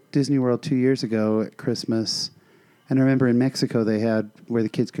were at Disney World 2 years ago at Christmas, and I remember in Mexico they had where the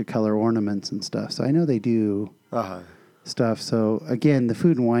kids could color ornaments and stuff. So I know they do stuff. So again, the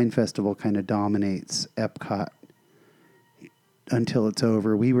Food and Wine Festival kind of dominates Epcot until it's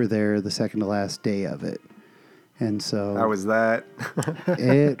over. We were there the second to last day of it. And so How was that?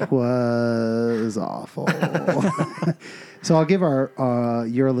 it was awful. So I'll give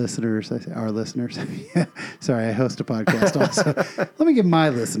your listeners, our listeners. Sorry, I host a podcast also. Let me give my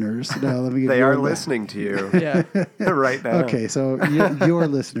listeners. No, let me give They your are listening to you Yeah. right now. Okay, so your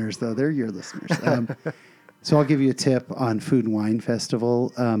listeners, though, they're your listeners. So I'll give you a tip on Food and Wine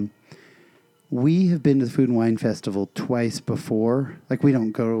Festival. We have been to the Food and Wine Festival twice before. We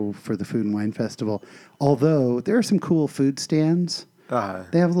don't go for the Food and Wine Festival, although there are some cool food stands. They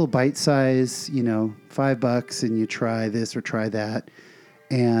have a little bite size, $5, and you try this or try that.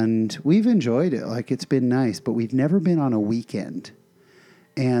 And we've enjoyed it. It's been nice, but we've never been on a weekend.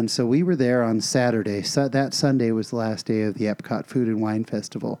 And so we were there on Saturday. So that Sunday was the last day of the Epcot Food and Wine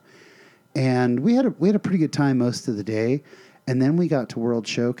Festival. And we had a pretty good time most of the day. And then we got to World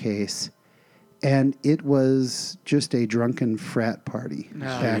Showcase. And it was just a drunken frat party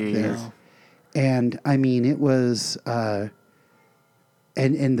back there. And I mean, it was, and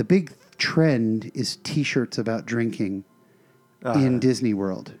the big trend is T-shirts about drinking in Disney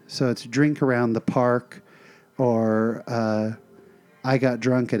World. So it's drink around the park, or I got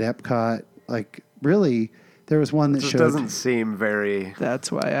drunk at Epcot. Really, there was one that It just showed. doesn't seem very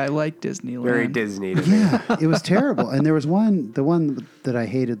That's why I like Disneyland. Disney to me. Yeah, it was terrible. And there was the one that I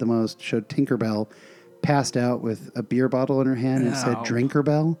hated the most showed Tinkerbell passed out with a beer bottle in her hand and it said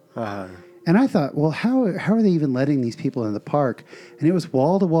Drinkerbell. And I thought, well, how are they even letting these people in the park? And it was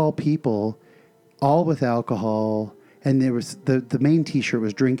wall-to-wall people, all with alcohol. And there was the main T-shirt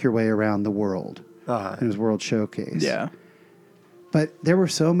was "Drink Your Way Around the World." And it was World Showcase. Yeah. But there were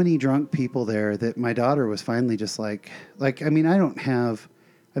so many drunk people there that my daughter was finally just I go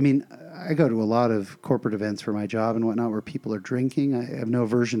to a lot of corporate events for my job and whatnot where people are drinking. I have no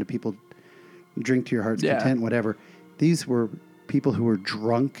aversion to people drink to your heart's Yeah. content, whatever. These were people who were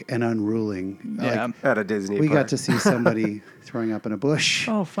drunk and unruling. Yeah. Like, At a Disney we park. got to see somebody throwing up in a bush.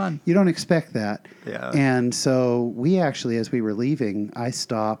 Oh, fun. You don't expect that. Yeah. And so we actually, as we were leaving, I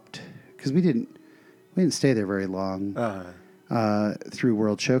stopped because we didn't stay there very long through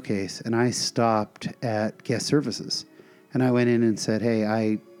World Showcase, and I stopped at guest services, and I went in and said, "Hey,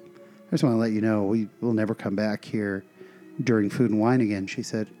 I just want to let you know we will never come back here during Food and Wine again." She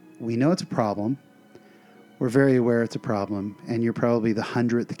said, "We know it's a problem. We're very aware it's a problem, and you're probably the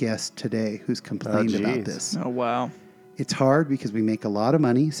 100th guest today who's complained about geez. this. Oh, wow. It's hard because we make a lot of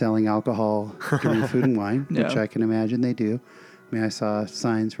money selling alcohol during Food and Wine, which Yeah. I can imagine they do. I mean, I saw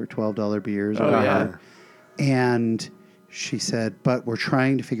signs for $12 beers. Oh, or yeah. whatever. And she said, but we're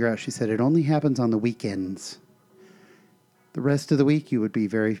trying to figure out, she said, it only happens on the weekends. The rest of the week, you would be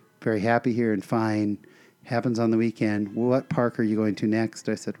very, very happy here and fine. Happens on the weekend. What park are you going to next?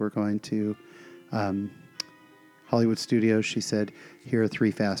 I said, we're going to Hollywood Studios. She said, here are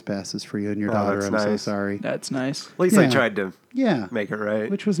 3 fast passes for you and your daughter. that's I'm so nice. sorry. That's nice. At least Yeah. they tried to Yeah. make it right.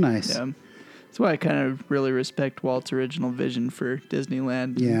 Which was nice. Yeah. That's why I kind of really respect Walt's original vision for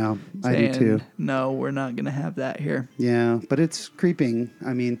Disneyland. Yeah, I do Saying, too. No, we're not going to have that here. Yeah, but it's creeping.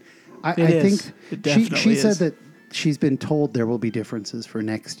 I mean, I It think is. It she definitely said is. that she's been told there will be differences for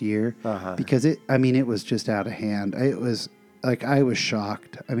next year because it was just out of hand. It was like I was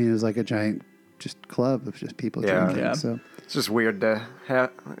shocked. I mean, it was like a giant just club of just people Yeah. drinking. Yeah. So It's just weird to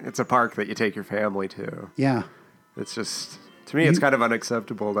have. It's a park that you take your family to. yeah, It's just, to me, it's kind of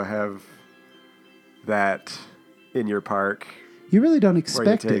unacceptable to have that in your park. you really don't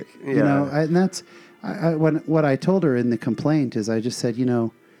expect it, take- you know. yeah. And that's what I told her in the complaint is I just said, you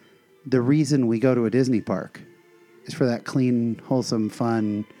know, the reason we go to a Disney park is for that clean, wholesome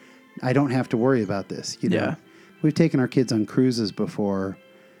fun. I don't have to worry about this. You know, Yeah. we've taken our kids on cruises before,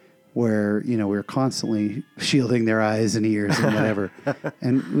 where you know we're constantly shielding their eyes and ears and whatever,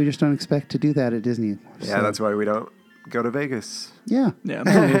 and we just don't expect to do that at Disney. Yeah, So, that's why we don't go to Vegas. yeah.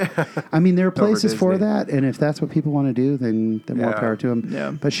 Yeah. I mean, there are places for Disney. that, and if that's what people want to do, then more Yeah. power to them.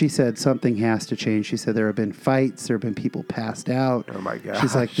 Yeah. But she said something has to change. She said there have been fights, there have been people passed out. Oh my gosh.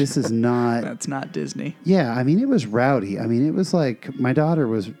 She's like, this is not. That's not Disney. Yeah, I mean, it was rowdy. I mean, it was like my daughter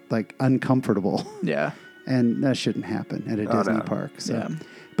was like uncomfortable, Yeah. and that shouldn't happen at a Disney no. park. So. Yeah.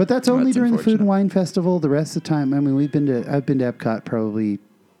 But that's only That's during the Food unfortunate. and Wine Festival. The rest of the time, I mean, I've been to Epcot probably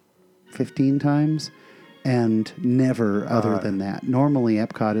 15 times, and never other than that. Normally,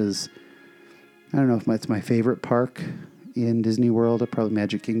 Epcot is, I don't know if it's my favorite park in Disney World. Probably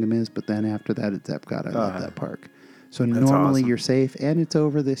Magic Kingdom is, but then after that, it's Epcot. I love that park. So normally awesome. you're safe, and it's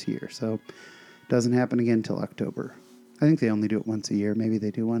over this year. So it doesn't happen again until October. I think they only do it once a year. Maybe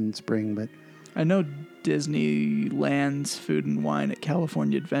they do one in spring, but I know Disneyland's Food and Wine at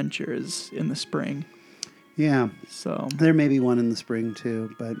California Adventure is in the spring. yeah. So, There may be one in the spring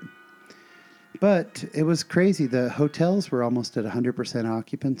too, but it was crazy. The hotels were almost at 100%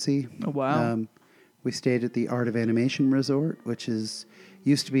 occupancy. oh, wow. We stayed at the Art of Animation Resort, which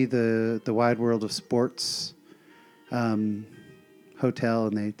used to be the Wide World of Sports hotel,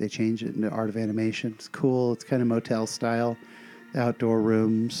 and they changed it into Art of Animation. It's cool. It's kind of motel style, outdoor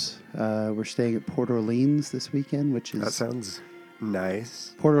rooms. We're staying at Port Orleans this weekend, which is That sounds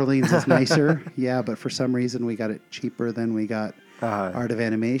nice. Port Orleans is nicer, yeah, but for some reason we got it cheaper than we got Art of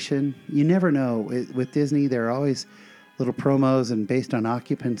Animation. You never know. With Disney, there are always little promos and based on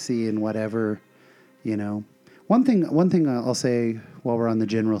occupancy and whatever, you know. One thing I'll say while we're on the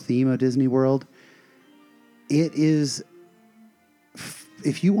general theme of Disney World, it is,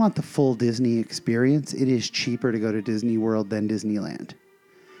 if you want the full Disney experience, it is cheaper to go to Disney World than Disneyland.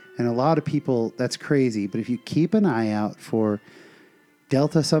 And a lot of people, that's crazy, but if you keep an eye out for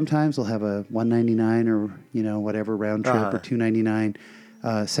Delta, sometimes will have a $199 or, you know, whatever round trip or $299.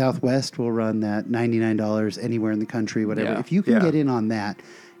 Southwest will run that $99 anywhere in the country, whatever. Yeah. If you can Yeah. get in on that,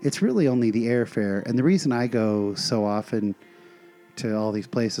 it's really only the airfare. And the reason I go so often to all these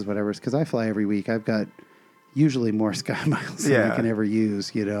places, whatever, is because I fly every week. I've got usually more Sky Miles than I Yeah. can ever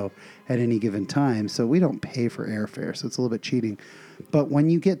use, you know, at any given time. So we don't pay for airfare, so it's a little bit cheating. But when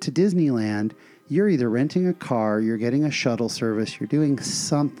you get to Disneyland, you're either renting a car, you're getting a shuttle service, you're doing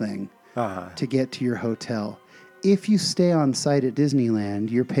something to get to your hotel. If you stay on site at Disneyland,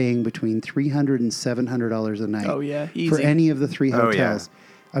 you're paying between $300 and $700 a night. Oh, yeah, for easy. any of the 3 Oh, yeah. hotels.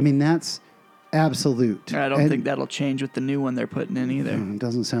 I mean, that's absolute. I don't And- think that'll change with the new one they're putting in either. it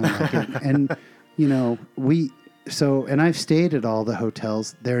doesn't sound like it. And, you know, and I've stayed at all the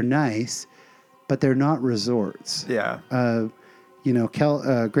hotels. They're nice, but they're not resorts. Yeah. You know,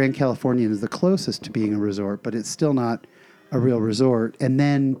 Grand Californian is the closest to being a resort, but it's still not a real resort. And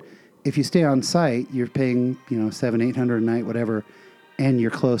then if you stay on site, you're paying, $700-800 a night, whatever, and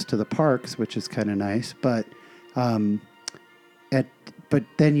you're close to the parks, which is kind of nice. But but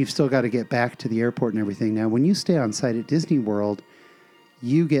then you've still got to get back to the airport and everything. Now, when you stay on site at Disney World,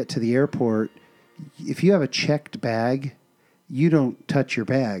 you get to the airport. If you have a checked bag, you don't touch your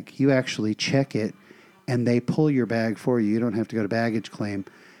bag. You actually check it, and they pull your bag for you. You don't have to go to baggage claim.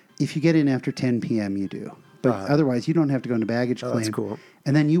 If you get in after 10 p.m., you do. But otherwise, you don't have to go into baggage claim. That's cool.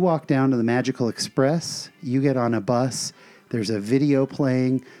 And then you walk down to the Magical Express. You get on a bus. There's a video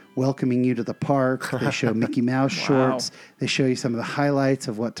playing, welcoming you to the park. They show Mickey Mouse shorts. They show you some of the highlights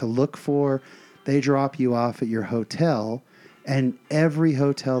of what to look for. They drop you off at your hotel, and every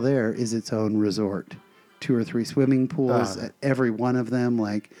hotel there is its own resort. 2 or 3 swimming pools, every one of them.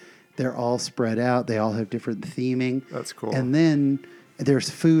 Like, they're all spread out. They all have different theming. That's cool. And then there's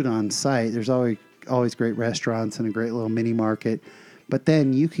food on site. There's always great restaurants and a great little mini market. But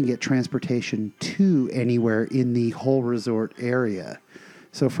then you can get transportation to anywhere in the whole resort area.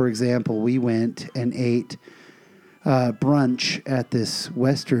 So, for example, we went and ate brunch at this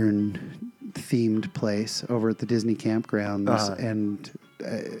Western-themed place over at the Disney campgrounds and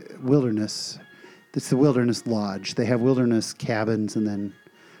Wilderness. It's the Wilderness Lodge. They have wilderness cabins and then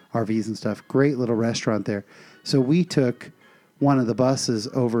RVs and stuff. Great little restaurant there. So we took one of the buses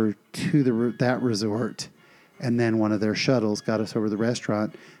over to that resort, and then one of their shuttles got us over to the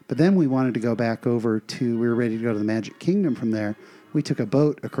restaurant. But then we wanted to go back over to, we were ready to go to the Magic Kingdom from there. We took a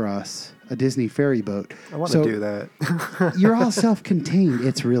boat across, a Disney ferry boat. I want to do that. You're all self-contained.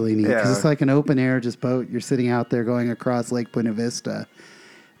 It's really neat because it's like an open-air just boat. You're sitting out there going across Lake Buena Vista.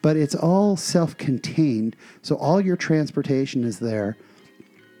 But it's all self-contained, so all your transportation is there.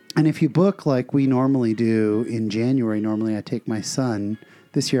 And if you book like we normally do in January, normally I take my son.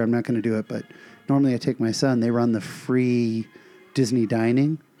 This year I'm not going to do it, but normally I take my son. They run the free Disney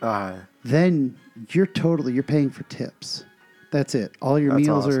dining. Then you're paying for tips. That's it. All your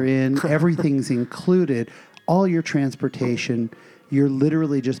meals are in. Everything's included. All your transportation, you're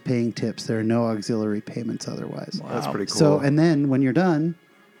literally just paying tips. There are no auxiliary payments otherwise. Wow. That's pretty cool. So, and then when you're done,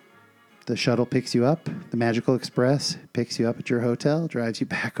 the shuttle picks you up. The Magical Express picks you up at your hotel, drives you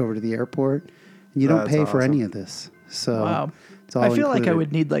back over to the airport. And you don't pay for any of this. So it's all I feel included. like I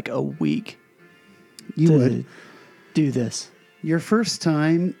would need like a week You would do this. Your first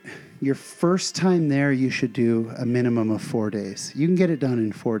time there, you should do a minimum of 4 days. You can get it done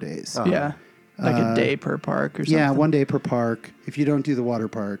in 4 days. Yeah. Like a day per park or something. Yeah, 1 day per park. If you don't do the water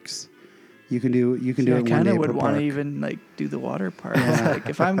parks, you can do it 1 day per park. I kind of would want to even like do the water parks. Like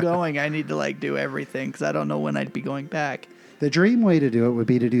if I'm going, I need to like do everything because I don't know when I'd be going back. The dream way to do it would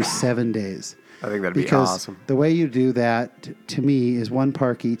be to do 7 days. I think that'd be because awesome. The way you do that, to me, is 1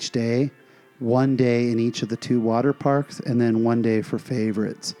 park each day, 1 day in each of the 2 water parks, and then 1 day for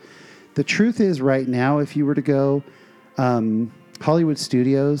favorites. The truth is, right now, if you were to go, Hollywood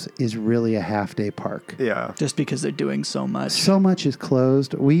Studios is really a half-day park. Yeah. Just because they're doing so much. So much is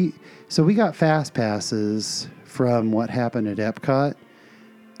closed. So we got fast passes from what happened at Epcot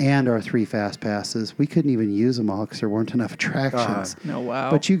and our 3 fast passes. We couldn't even use them all because there weren't enough attractions. No,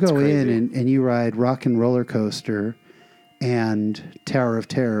 wow. But you go in and you ride Rock and Roller Coaster and Tower of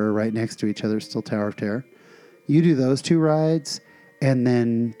Terror right next to each other, still Tower of Terror. You do those 2 rides, and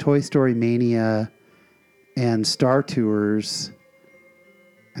then Toy Story Mania and Star Tours,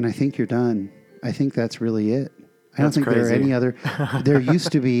 and I think you're done. I think that's really it. I don't think there are any other. There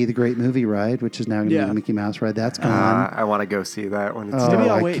used to be the Great Movie Ride, which is now going to be the Mickey Mouse Ride. That's gone. I want to go see that when it's Maybe done.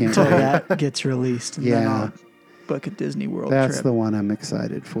 I'll wait until that gets released and then I'll book a Disney World trip. That's the one I'm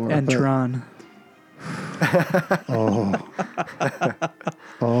excited for. And Tron.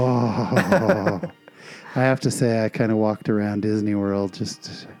 I have to say, I kind of walked around Disney World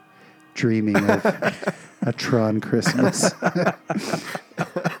just dreaming of a Tron Christmas.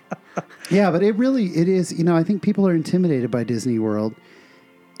 Yeah, but it is, I think people are intimidated by Disney World.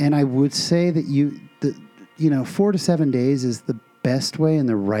 And I would say that 4 to 7 days is the best way and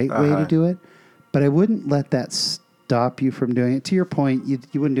the right way to do it. But I wouldn't let that stop you from doing it. To your point, you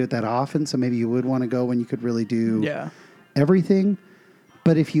wouldn't do it that often, so maybe you would want to go when you could really do everything.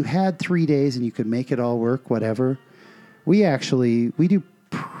 But if you had 3 days and you could make it all work, whatever, we do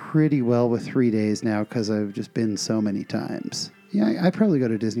pretty well with 3 days now because I've just been so many times. Yeah, I probably go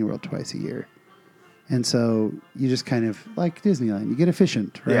to Disney World twice a year. And so you just kind of, like Disneyland, you get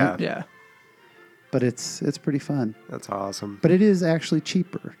efficient, right? Yeah. But it's pretty fun. That's awesome. But it is actually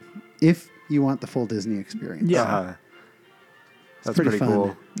cheaper if you want the full Disney experience. Yeah. That's pretty fun.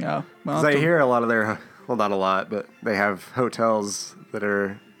 cool. Yeah. Because I hear a lot of their, well, not a lot, but they have hotels that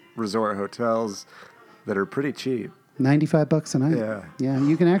are resort hotels that are pretty cheap. $95 a night. Yeah. Yeah.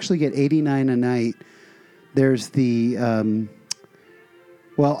 You can actually get $89 a night. There's the,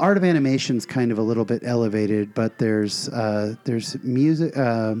 Art of Animation's kind of a little bit elevated, but there's music,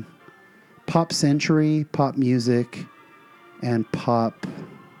 Pop Century, Pop Music, and Pop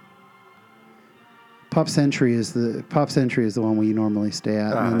Century is the one we normally stay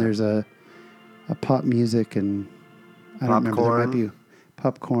at, and then there's a Pop Music, and I don't remember. There might be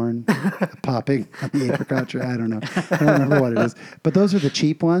popcorn, popping on the apricot tree. I don't know. I don't remember what it is. But those are the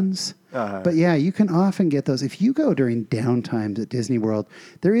cheap ones. But yeah, you can often get those. If you go during downtimes at Disney World,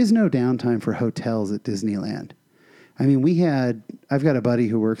 there is no downtime for hotels at Disneyland. I mean, I've got a buddy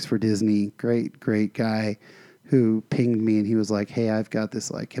who works for Disney, great guy, who pinged me and he was like, hey, I've got this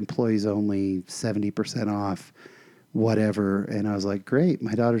like employees only 70% off, whatever. And I was like, great,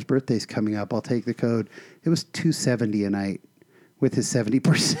 my daughter's birthday's coming up. I'll take the code. It was $270 a night with his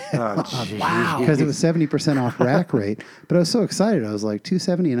 70% off. Wow. Because it was 70% off rack rate. But I was so excited. I was like,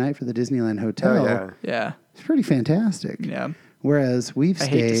 $270 a night for the Disneyland hotel. Oh, yeah. Yeah. It's pretty fantastic. Yeah. Whereas we've I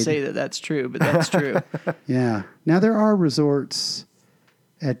stayed. hate to say that that's true, but that's true. Yeah. Now there are resorts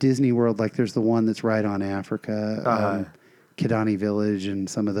at Disney World, like there's the one that's right on Africa, Kidani Village, and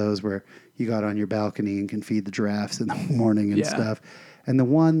some of those where you got on your balcony and can feed the giraffes in the morning and stuff. And the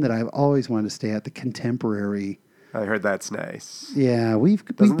one that I've always wanted to stay at, the Contemporary. I heard that's nice. Yeah, we've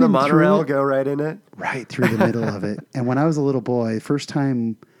Doesn't been the monorail through it, go right in it? right through the middle of it. And when I was a little boy, first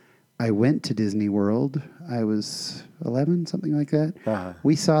time I went to Disney World, I was 11, something like that.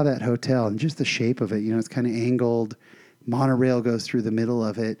 We saw that hotel and just the shape of it. You know, it's kind of angled. Monorail goes through the middle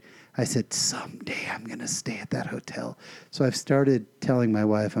of it. I said, someday I'm going to stay at that hotel. So I've started telling my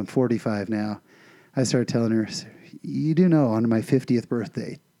wife, I'm 45 now. I started telling her, you do know, on my 50th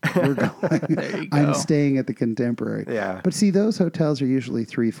birthday, we're going. There you go. I'm staying at the Contemporary. Yeah. But see, those hotels are usually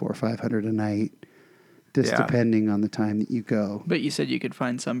 $300, $400, $500 a night, just depending on the time that you go. But you said you could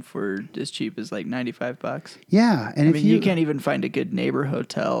find some for as cheap as like $95. Yeah, and I if mean, you can't even find a good neighbor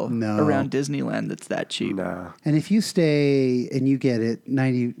hotel around Disneyland that's that cheap. No. And if you stay and you get it for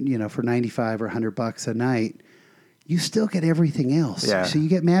 $95 or $100 a night, you still get everything else. Yeah. So you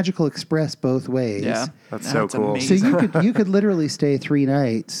get Magical Express both ways. Yeah, That's so cool. So amazing. you could literally stay 3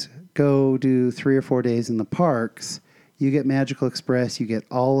 nights, go do 3 or 4 days in the parks. You get Magical Express, you get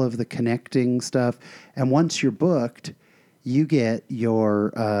all of the connecting stuff, and once you're booked, you get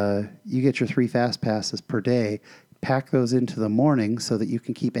your 3 fast passes per day. Pack those into the morning so that you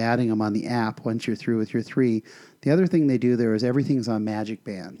can keep adding them on the app once you're through with your 3. The other thing they do there is everything's on Magic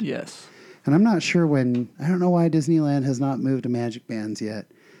Band. Yes. And I'm not sure I don't know why Disneyland has not moved to Magic Bands yet,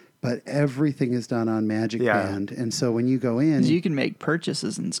 but everything is done on Magic Band. And so when you go in, You can make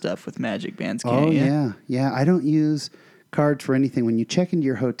purchases and stuff with Magic Bands, can't you? Yeah. I don't use cards for anything. When you check into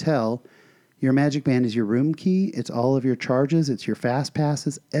your hotel, your Magic Band is your room key. It's all of your charges. It's your fast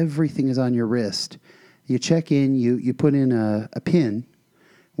passes. Everything is on your wrist. You check in, you put in a PIN.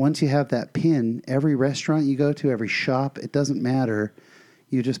 Once you have that PIN, every restaurant you go to, every shop, it doesn't matter.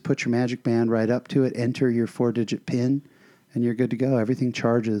 You just put your Magic Band right up to it, enter your 4-digit PIN, and you're good to go. Everything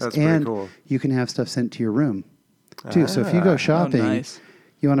charges. That's and pretty cool. You can have stuff sent to your room, too. So if you go shopping, nice.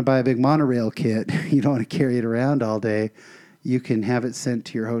 you want to buy a big monorail kit, you don't want to carry it around all day, you can have it sent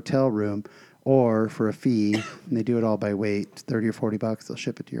to your hotel room, or for a fee, and they do it all by weight, $30 or $40, they'll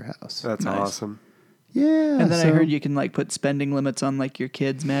ship it to your house. That's Nice. awesome. Yeah. And then I heard you can like put spending limits on like your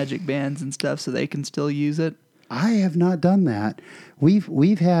kids' Magic Bands and stuff so they can still use it. I have not done that.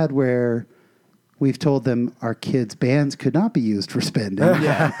 We've had where we've told them our kids' bands could not be used for spending.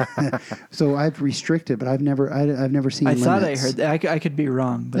 Yeah. So I've restricted, but I've never seen. I limits. thought I heard that. I could be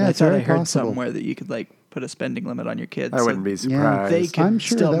wrong, but Yeah, I it's thought very I heard possible. somewhere that you could like put a spending limit on your kids. I wouldn't be surprised. They could I'm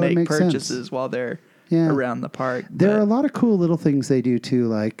sure still that would make make sense. purchases while they're Yeah. around the park. There but- are a lot of cool little things they do too,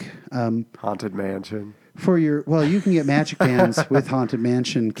 like Haunted Mansion. you can get Magic Bands with Haunted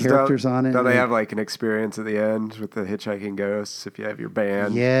Mansion characters on it. Don't they and have like an experience at the end with the hitchhiking ghosts if you have your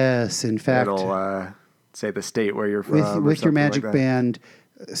band? Yes, in fact, It'll say the state where you're from. or with your something like Magic that. Band.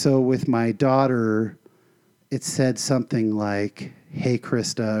 So with my daughter, it said something like "Hey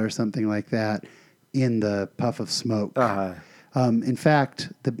Krista" or something like that in the puff of smoke. In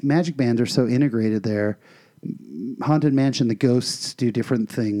fact, the Magic Bands are so integrated there. Haunted Mansion, the ghosts do different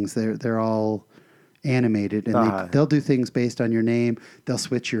things. They're all animated, and they'll do things based on your name. They'll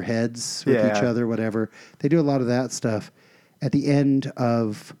switch your heads with each other, whatever. They do a lot of that stuff. At the end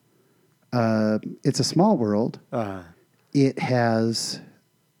of It's a Small World, it has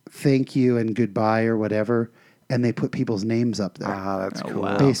thank you and goodbye or whatever, and they put people's names up there. That's cool.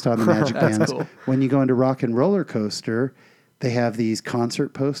 wow. Based on the Magic That's Bands. cool. When you go into Rock and Roller Coaster, they have these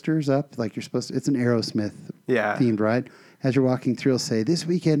concert posters up, like you're supposed to. It's an Aerosmith themed ride. As you're walking through, it'll say, this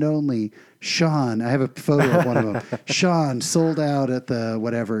weekend only, Sean. I have a photo of one of them. Sean sold out at the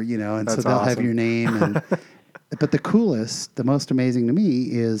whatever, and That's so they'll have awesome. your name. But the coolest, the most amazing to me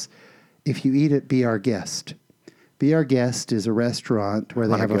is if you eat at Be Our Guest. Be Our Guest is a restaurant where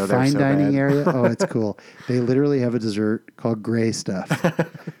they Wanna have a go there fine so dining bad. area. Oh, it's cool. They literally have a dessert called Gray Stuff.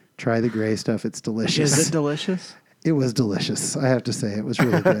 Try the Gray Stuff. It's delicious. Is it delicious? It was delicious. I have to say, it was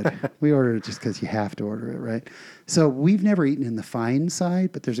really good. We ordered it just because you have to order it, right? So we've never eaten in the fine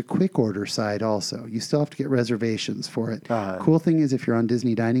side, but there's a quick order side also. You still have to get reservations for it. Cool thing is if you're on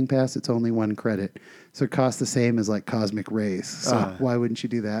Disney Dining Pass, it's only 1 credit. So it costs the same as like Cosmic Rays. So why wouldn't you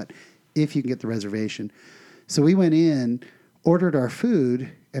do that if you can get the reservation? So we went in, ordered our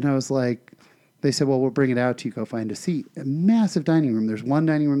food, and I was like, they said, well, we'll bring it out to you. Go find a seat. A massive dining room. There's one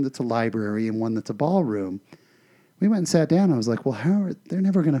dining room that's a library and one that's a ballroom. We went and sat down. I was like, well, they're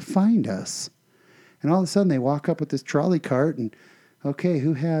never going to find us. And all of a sudden they walk up with this trolley cart and, okay,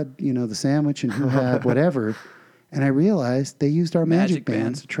 who had, the sandwich and who had whatever. And I realized they used our magic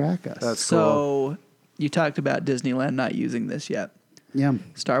bands to track us. That's So you talked about Disneyland not using this yet. Yeah.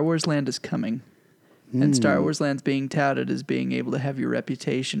 Star Wars Land is coming. And Star Wars Land's being touted as being able to have your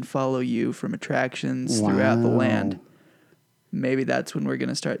reputation follow you from attractions throughout the Wow. land. Maybe that's when we're going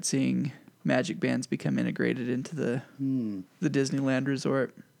to start seeing magic bands become integrated into the Disneyland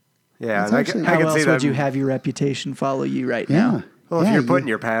resort. Yeah, It's and actually- I How can else see would them. you have your reputation follow you right Yeah. now? Well, if Yeah, you're you- putting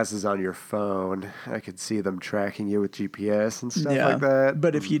your passes on your phone, I could see them tracking you with GPS and stuff like that.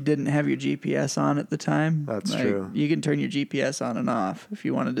 But if you didn't have your GPS on at the time, That's true. You can turn your GPS on and off. If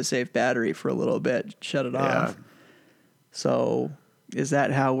you wanted to save battery for a little bit, shut it off. So is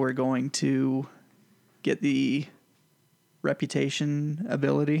that how we're going to get the reputation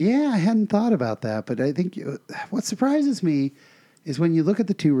ability? Yeah, I hadn't thought about that, but I think what surprises me is when you look at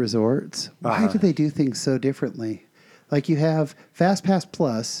the two resorts, why do they do things so differently? Like you have FastPass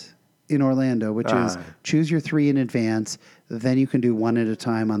Plus in Orlando, which is choose your 3 in advance, then you can do 1 at a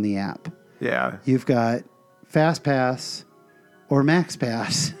time on the app. Yeah. You've got FastPass or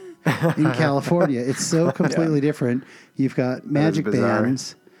MaxPass in California. It's so completely different. You've got magic bizarre.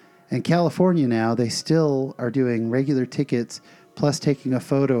 bands. And California now, they still are doing regular tickets plus taking a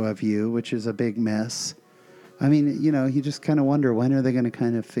photo of you, which is a big mess. I mean, you just kind of wonder, when are they going to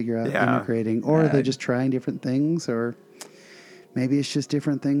kind of figure out integrating? Or are they just trying different things? Or maybe it's just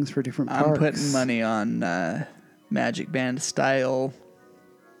different things for different parks. I'm putting money on magic band style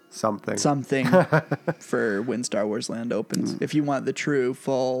Something. for when Star Wars Land opens. If you want the true,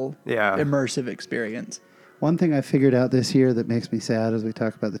 full, immersive experience. One thing I figured out this year that makes me sad as we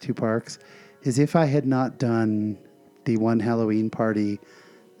talk about the two parks is if I had not done the one Halloween party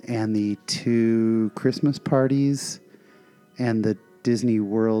and the 2 Christmas parties and the Disney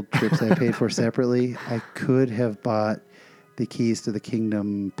World trips I paid for separately, I could have bought the Keys to the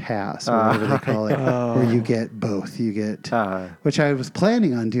Kingdom pass, or whatever they call it, where you get both. You get, which I was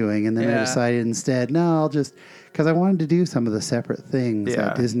planning on doing, and then I decided instead, no, I'll just, because I wanted to do some of the separate things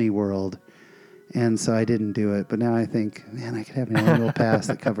at Disney World. And so I didn't do it, but now I think, man, I could have an annual pass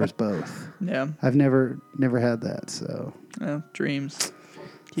that covers both. Yeah. I've never had that, so Dreams.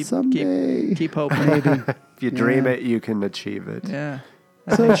 someday, Keep hoping. maybe. If you dream it, you can achieve it. Yeah.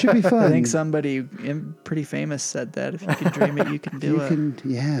 So it should be fun. I think somebody pretty famous said that. If you can dream it, you can do you it. can,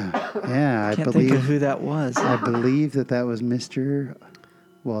 yeah. I Can't believe think of who that was. I believe that was Mr.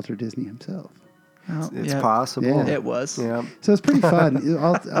 Walter Disney himself. It's possible. Yeah. It was. Yeah. So it's pretty fun.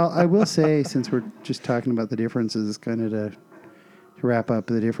 I will say, since we're just talking about the differences, kind of to wrap up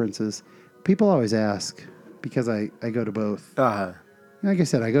the differences, people always ask, because I go to both. Like I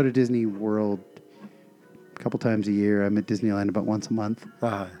said, I go to Disney World a couple times a year. I'm at Disneyland about once a month.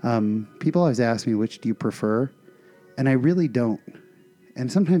 People always ask me, which do you prefer? And I really don't.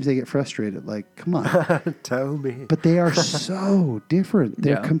 And sometimes they get frustrated, like, come on. Tell me. But they are so different.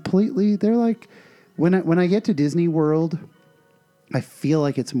 They're they're like, when I get to Disney World, I feel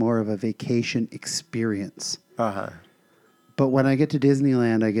like it's more of a vacation experience. But when I get to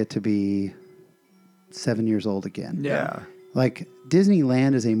Disneyland, I get to be 7 years old again. Yeah. Like,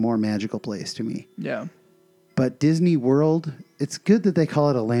 Disneyland is a more magical place to me. Yeah. But Disney World, it's good that they call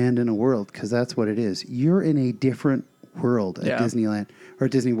it a land and a world, because that's what it is. You're in a different world at Disneyland or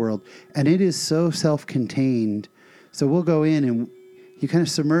Disney World, and it is so self-contained. So we'll go in and you kind of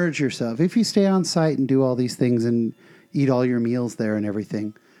submerge yourself. If you stay on site and do all these things and eat all your meals there and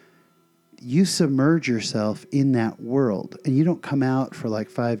everything, you submerge yourself in that world, and you don't come out for like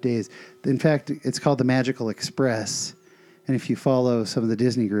 5 days. In fact, it's called the Magical Express. And if you follow some of the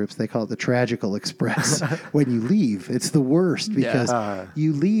Disney groups, they call it the Tragical Express. When you leave, it's the worst, because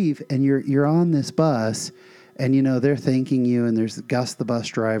you leave and you're on this bus, And, they're thanking you, and there's Gus, the bus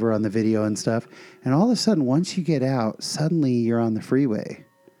driver, on the video and stuff. And all of a sudden, once you get out, suddenly you're on the freeway.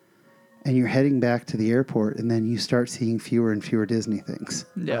 And you're heading back to the airport, and then you start seeing fewer and fewer Disney things.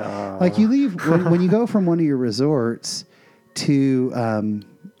 Yeah. Like you leave, when you go from one of your resorts to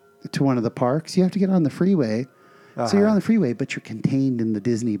one of the parks, you have to get on the freeway. So you're on the freeway, but you're contained in the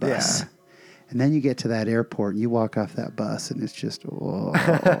Disney bus. Yeah. And then you get to that airport, and you walk off that bus, and it's just,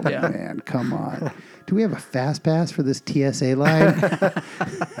 man, come on. Do we have a fast pass for this TSA line?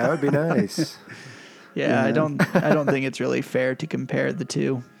 That would be nice. Yeah, I don't think it's really fair to compare the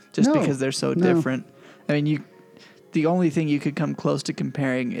two just because they're so different. I mean, the only thing you could come close to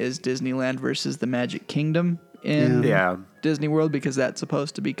comparing is Disneyland versus the Magic Kingdom in Disney World, because that's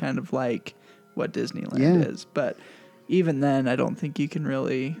supposed to be kind of like what Disneyland is. But even then, I don't think you can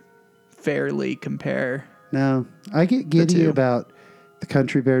really fairly compare. No, I get giddy about the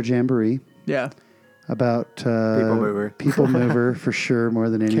Country Bear Jamboree. Yeah. About People Mover for sure, more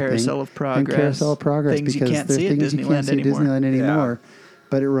than anything. Carousel of Progress. And Carousel of Progress, things because you can't they're see at things you can't see at Disneyland anymore.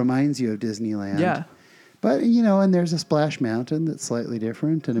 But it reminds you of Disneyland. Yeah. But, and there's a Splash Mountain that's slightly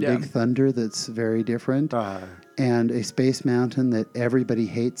different, and a Big Thunder that's very different, and a Space Mountain that everybody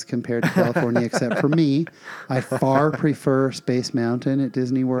hates compared to California except for me. I far prefer Space Mountain at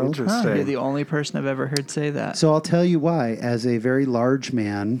Disney World. Interesting. You're the only person I've ever heard say that. So I'll tell you why. As a very large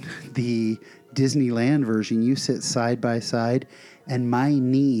man, the Disneyland version, you sit side by side, and my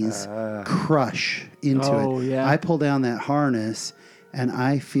knees crush into it. Yeah. I pull down that harness, and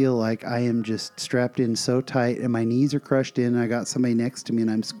I feel like I am just strapped in so tight, and my knees are crushed in, and I got somebody next to me,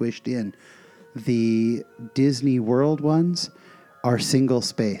 and I'm squished in. The Disney World ones are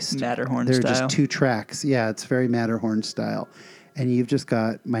single-spaced. Matterhorn They're style. just 2 tracks. Yeah, it's very Matterhorn style. And you've just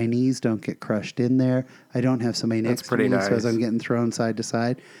got, my knees don't get crushed in there. I don't have somebody next to me, so as I'm getting thrown side to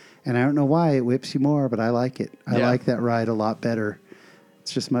side. And I don't know why it whips you more, but I like it. I like that ride a lot better.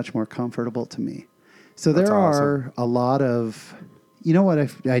 It's just much more comfortable to me. So there are a lot of... You know what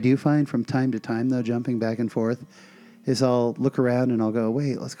I do find from time to time, though, jumping back and forth, is I'll look around and I'll go,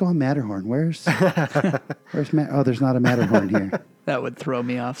 wait, let's go on Matterhorn. Where's there's not a Matterhorn here. That would throw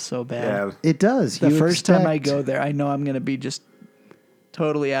me off so bad. Yeah. It does. The first time I go there, I know I'm going to be just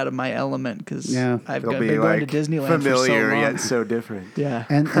totally out of my element because I've been going to Disneyland familiar for so long. Yet so different. Yeah.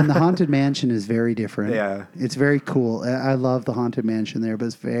 And the Haunted Mansion is very different. Yeah. It's very cool. I love the Haunted Mansion there, but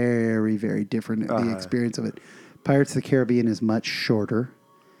it's very, very different, the experience of it. Pirates of the Caribbean is much shorter.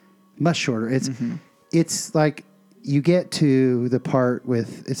 Much shorter. It's like you get to the part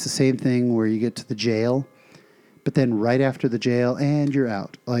with, it's the same thing where you get to the jail, but then right after the jail, and you're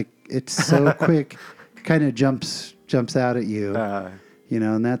out. Like, it's so quick, kind of jumps out at you.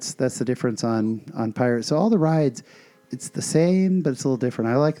 And that's the difference on Pirates. So all the rides, it's the same, but it's a little different.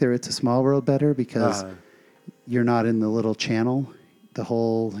 I like It's a Small World better because you're not in the little channel.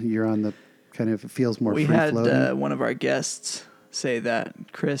 You're on the kind of, it feels more free floating. We had one of our guests say that,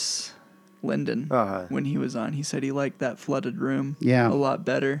 Chris Linden, when he was on, he said he liked that flooded room a lot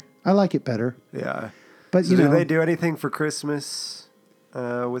better. I like it better. Yeah. But so do they do anything for Christmas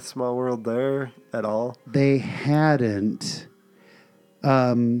with Small World there at all? They hadn't.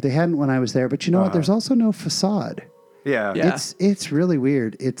 They hadn't when I was there. But you know what? There's also no facade. Yeah. It's really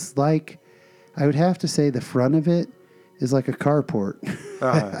weird. It's like, I would have to say the front of it is like a carport.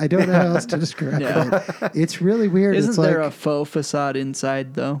 I don't know how else to describe it. It's really weird. Isn't there a faux facade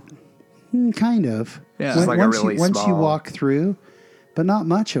inside, though? Kind of. Yeah. It's like once you walk through, but not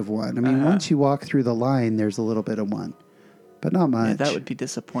much of one. I mean, once you walk through the line, there's a little bit of one, but not much. Yeah, that would be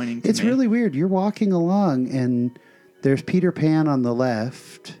disappointing to me. It's really weird. You're walking along, and there's Peter Pan on the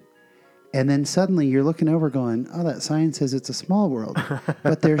left, and then suddenly you're looking over going, oh, that sign says it's a Small World,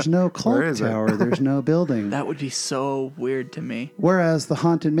 but there's no clock tower. There's no building. That would be so weird to me. Whereas the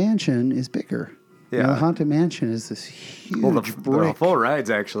Haunted Mansion is bigger. Yeah. The Haunted Mansion is this huge the full ride's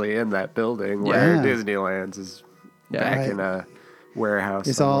actually in that building where Disneyland's is back in a warehouse.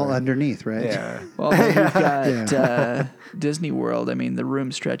 It's somewhere. all underneath, right? Yeah. Well, we've got Disney World. I mean, the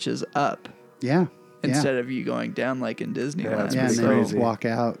room stretches up. Yeah. Instead of you going down like in Disneyland. And then you walk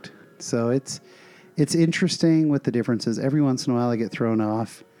out. So it's interesting with the differences. Every once in a while I get thrown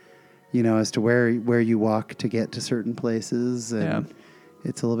off, as to where you walk to get to certain places. And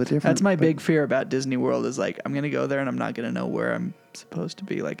it's a little bit different. That's my big fear about Disney World is like, I'm going to go there and I'm not going to know where I'm supposed to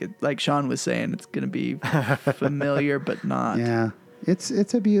be. Like Sean was saying, it's going to be familiar, but not. Yeah.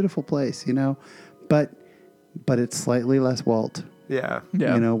 It's a beautiful place, but it's slightly less Walt. Yeah.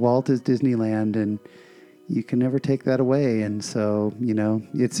 Walt is Disneyland, and you can never take that away. And so, you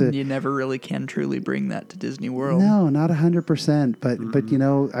never really can truly bring that to Disney World. No, not 100%. But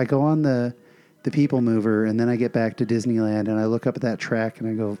I go on the the People Mover, and then I get back to Disneyland and I look up at that track and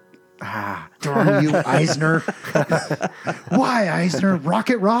I go, darn you, Eisner. Why, Eisner?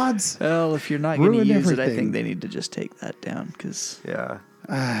 Rocket rods? Well, if you're not going to Ruined use it, I everything. think they need to just take that down because Yeah.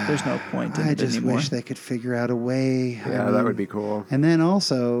 there's no point in I it just anymore. wish they could figure out a way. Yeah, that would be cool. And then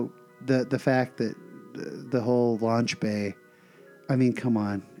also the fact that the whole launch bay. I mean, come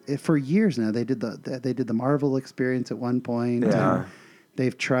on. For years now, they did the Marvel experience at one point. Yeah. and They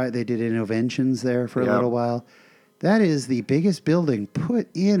did Innoventions there for a Yep. little while. That is the biggest building put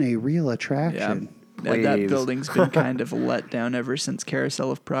in a real Yeah. attraction. That Please. building's been kind of let down ever since Carousel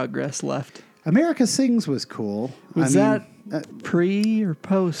of Progress left. America Sings was cool. Was that pre or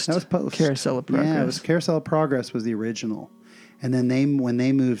post? that was post Carousel of Progress. Yeah, it was Carousel of Progress was the original. And then when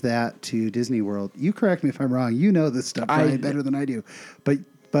they moved that to Disney World, you correct me if I'm wrong. You know this stuff probably better than I do. But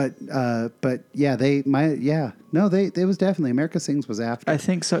yeah, it was definitely America Sings was after. I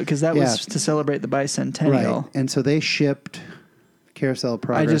think so because that was to celebrate the bicentennial. Right. And so they shipped Carousel of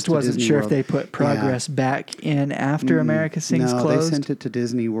Progress. I just to wasn't Disney sure World. if they put Progress back in after America Sings no, closed. they sent it to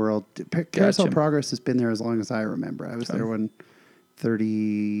Disney World. Carousel of Gotcha. Progress has been there as long as I remember. I was there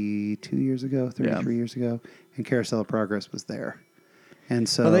 32 years ago, 33 years ago, and Carousel of Progress was there. And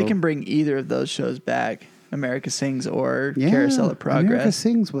so Well, they can bring either of those shows back, America Sings or yeah, Carousel of Progress. America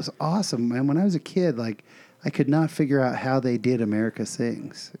Sings was awesome. And when I was a kid, like I could not figure out how they did America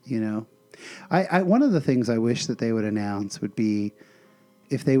Sings, you know. I one of the things I wish that they would announce would be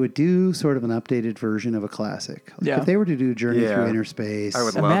if they would do sort of an updated version of a classic. Like Yeah. if they were to do Journey Yeah. Through Inner Space. I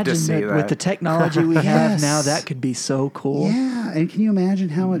would love Imagine to see that with the that. technology we have Yes. now, that could be so cool. Yeah, and can you imagine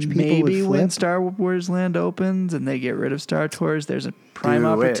how much people Maybe would when flip? Star Wars Land opens and they get rid of Star Tours, there's a prime Do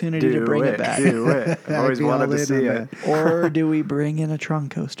opportunity it, to bring it do back. Do it. I've always I'd be all wanted to in see on it. Or do we bring in a Tron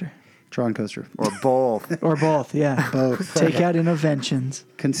coaster? Tron Coaster. Or both. Or both, yeah. Both. Take out Innoventions.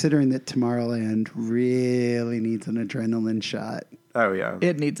 Considering that Tomorrowland really needs an adrenaline shot. Oh, yeah.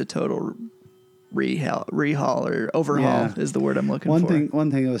 It needs a total rehaul or overhaul Yeah. is the word I'm looking One for. thing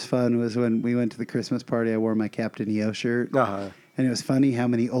that was fun was when we went to the Christmas party, I wore my Captain EO shirt. Uh-huh. And it was funny how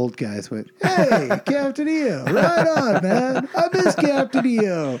many old guys went, "Hey, Captain EO, right on, man. I miss Captain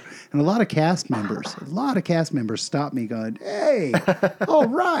EO." And a lot of cast members stopped me going, "Hey, all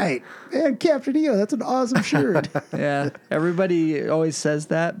right, man, Captain EO, that's an awesome shirt." Yeah. Everybody always says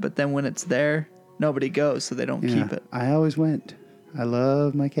that, but then when it's there, nobody goes, so they don't keep it. I always went. I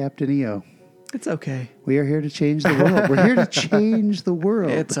love my Captain EO. It's okay. We are here to change the world. We're here to change the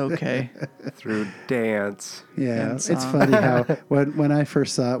world. It's okay. Through dance. Yeah, and it's song. funny how when I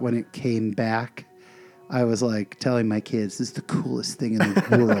first saw it, when it came back, I was like telling my kids, "This is the coolest thing in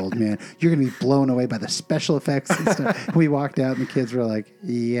the world, man. You're gonna be blown away by the special effects and stuff." We walked out, and the kids were like,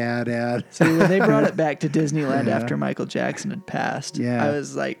 "Yeah, Dad." See, when they brought it back to Disneyland after Michael Jackson had passed, Yeah. I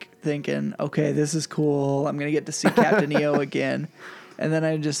was like thinking, okay, this is cool. I'm going to get to see Captain EO again. And then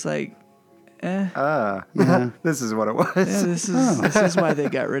I'm just like, Ah. Yeah. This is what it was. yeah, this is why they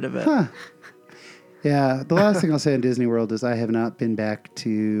got rid of it. Yeah, the last thing I'll say on Disney World is I have not been back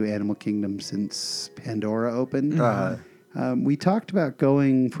to Animal Kingdom since Pandora opened. We talked about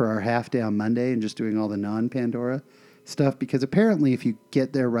going for our half day on Monday and just doing all the non-Pandora stuff because apparently if you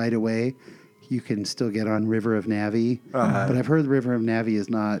get there right away, you can still get on River of Navi. But I've heard the River of Navi is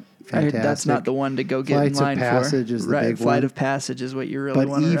not fantastic. That's not the one to go get Flights in of line Passage for. is the right, big Flight one. of Passage is what you really But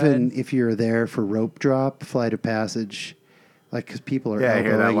want to even ride. if you're there for Rope Drop, Flight of Passage, like because people are Yeah, I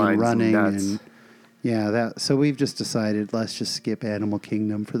hear that elbowing and line's running nuts. and yeah, that. So we've just decided let's just skip Animal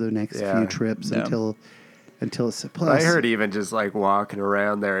Kingdom for the next Yeah. few trips Yeah. until it's. I Plus, heard even just like walking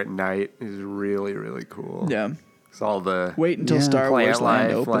around there at night is really, really cool. Yeah. It's all the Wait until Yeah. Star plant Wars Land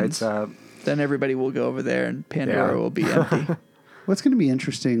life opens. lights up. Then everybody will go over there and Pandora Yeah. will be empty. what's going to be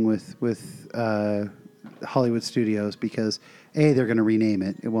interesting with Hollywood Studios because they're going to rename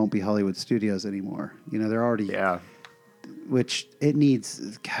it. It won't be Hollywood Studios anymore. You know, they're already Yeah. which it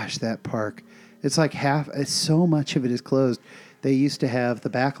needs. Gosh, that park. It's like so much of it is closed. They used to have the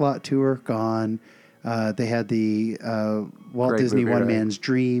backlot tour gone. They had the Walt Great Disney Movie One Ride. Man's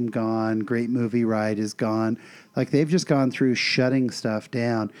Dream gone. Great Movie Ride is gone. Like they've just gone through shutting stuff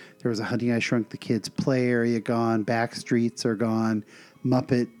down. There was a Honey I Shrunk the Kids play area gone. Back streets are gone.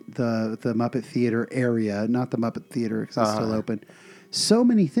 Muppet the Muppet Theater area, not the Muppet Theater because it's still open. So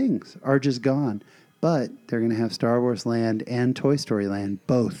many things are just gone. But they're going to have Star Wars Land and Toy Story Land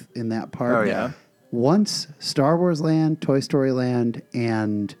both in that park. Oh, yeah. Once Star Wars Land, Toy Story Land,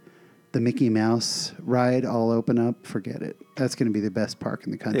 and the Mickey Mouse ride all open up, forget it. That's going to be the best park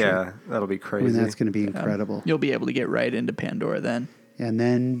in the country. Yeah, that'll be I crazy. mean, that's going to be incredible. You'll be able to get right into Pandora then. and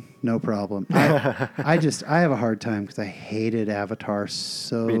then no problem. I have a hard time because I hated Avatar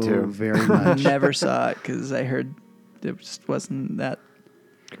so Me too. very much. Never saw it because I heard it just wasn't that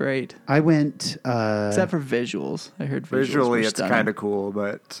great. I went. Except for visuals. I heard visuals Visually, were it's stunning. kind of cool,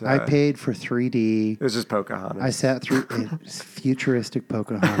 but I paid for 3D. it was just Pocahontas. I sat through futuristic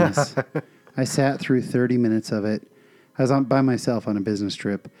Pocahontas. I sat through 30 minutes of it. I was by myself on a business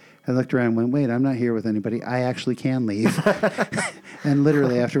trip. I looked around and went, wait, I'm not here with anybody. I actually can leave. And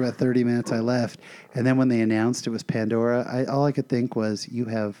literally after about 30 minutes, I left. And then when they announced it was Pandora, all I could think was,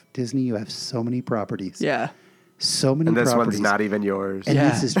 Disney, you have so many properties. Yeah. So many and this properties. one's not even yours. And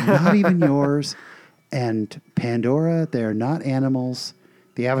this is not even yours. And Pandora, they're not animals.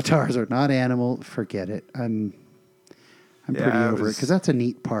 The avatars are not animals. Forget it. I'm pretty over it because that's a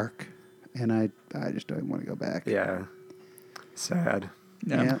neat park. And I just don't want to go back. Yeah. Sad.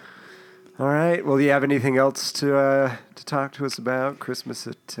 Yeah. All right. Well, do you have anything else to talk to us about Christmas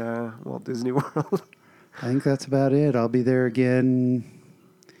at Walt Disney World? I think that's about it. I'll be there again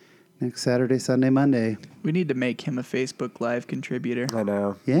next Saturday, Sunday, Monday. We need to make him a Facebook Live contributor. I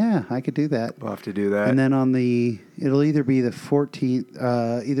know. Yeah, I could do that. We'll have to do that. And then it'll either be the 14th,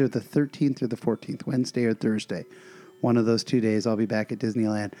 either the 13th or the 14th, Wednesday or Thursday. One of those 2 days, I'll be back at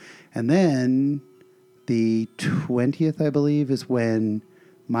Disneyland. And then the 20th, I believe, is when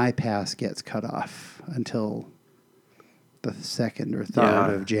my pass gets cut off until the 2nd or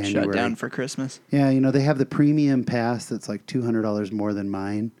 3rd of January. Shut down for Christmas. Yeah, they have the premium pass that's like $200 more than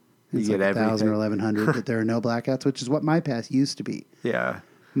mine. It's You like get $1,000 or everything. $1,100, but there are no blackouts, which is what my pass used to be. Yeah.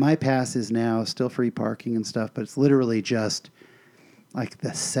 My pass is now still free parking and stuff, but it's literally just like the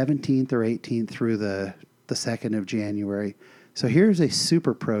 17th or 18th through the 2nd of January. So here's a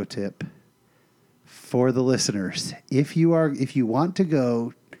super pro tip for the listeners. If you want to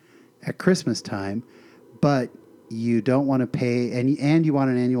go at Christmas time, but you don't want to pay and you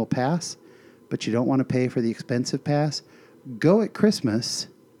want an annual pass, but you don't want to pay for the expensive pass, go at Christmas,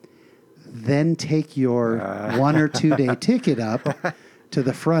 then take your 1 or 2 day ticket up to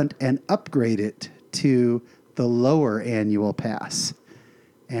the front and upgrade it to the lower annual pass.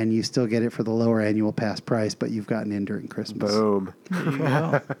 And you still get it for the lower annual pass price, but you've gotten in during Christmas. Boom. There you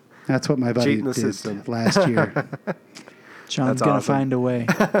go. That's what my buddy Cheating the did system. last year. Sean's That's going to awesome. find a way.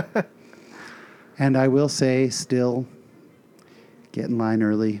 And I will say, still, get in line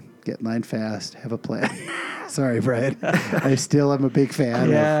early, get in line fast, have a plan. Sorry, Brian. I still am a big fan.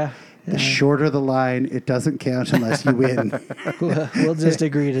 Yeah. The shorter the line, it doesn't count unless you win. We'll just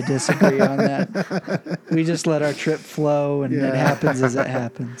agree to disagree on that. We just let our trip flow, and it happens as it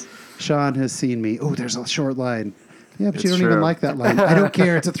happens. Sean has seen me. Oh, there's a short line. Yeah, but It's you don't even true. like that line. I don't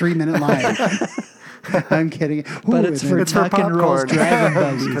care. It's a 3-minute line. I'm kidding. Ooh, But it's for It's for Tuck and Roll's popcorn. driving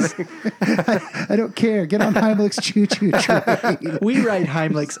buggies. I don't care. Get on Heimlich's choo-choo train. We ride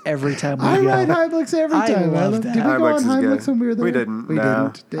Heimlichs every time we I go. ride Heimlich's every I time. love that. Did we go Heimlich's on is Heimlich's good. when we were there? We didn't, We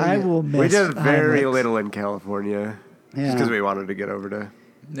no. didn't. Dang I it. will miss We did very Heimlich's. little in California. Yeah. Just because we wanted to get over to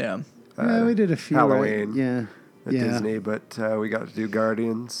Yeah. Yeah, we did a few. Halloween. Right? Yeah. at Yeah. Disney, but we got to do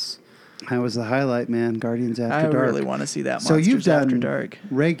Guardians. That was the highlight, man. Guardians After I Dark. really want to see that So Monsters you've done After Dark.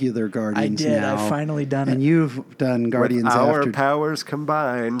 regular I Guardians did. now. I've finally done and it. you've done Guardians With our After powers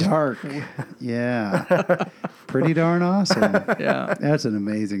combined. Dark. Yeah. Pretty darn awesome. Yeah. That's an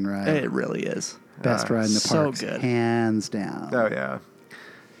amazing ride. It really is. Best ride in the so parks. good. Hands down. Oh yeah.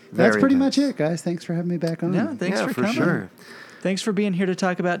 That's Very pretty intense. much it, guys. Thanks for having me back on. Yeah, thanks Yeah, for for coming. sure. Thanks for being here to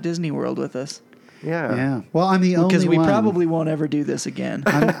talk about Disney World with us. Yeah. Yeah. Well, I'm the only Because we one. probably won't ever do this again.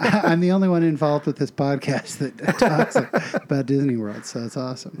 I'm the only one involved with this podcast that talks about Disney World, so it's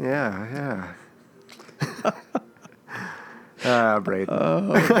awesome. Yeah. Braden.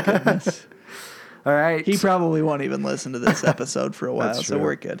 Oh, goodness. All right. He probably won't even listen to this episode for a while, That's so true.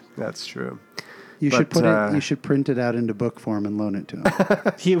 we're good. That's true. You should But, put it. You should print it out into book form and loan it to him.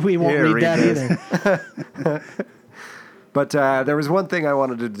 We won't Here, read read that this. either. But there was one thing I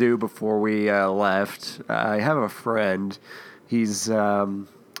wanted to do before we left. I have a friend. He's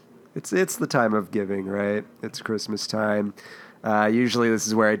it's the time of giving, right? It's Christmas time. Usually, this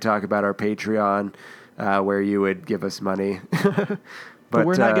is where I talk about our Patreon, where you would give us money. But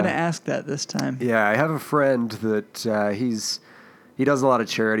we're not going to ask that this time. Yeah, I have a friend that he does a lot of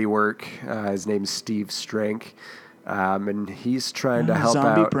charity work. His name's Steve Strank, and he's trying to help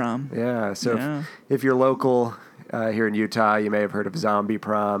Zombie out. Prom. Yeah, so Yeah. If you're local here in Utah, you may have heard of Zombie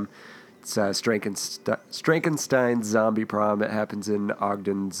Prom. It's Strankenstein's Zombie Prom. It happens in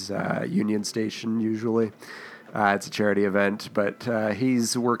Ogden's Union Station usually. It's a charity event, but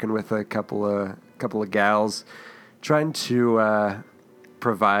he's working with a couple of gals, trying to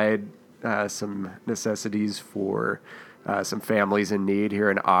provide some necessities for some families in need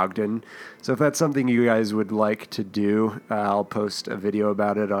here in Ogden. So if that's something you guys would like to do, I'll post a video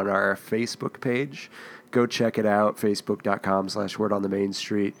about it on our Facebook page. Go check it out, facebook.com/Word on the Main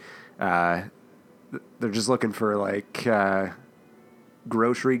Street. They're just looking for like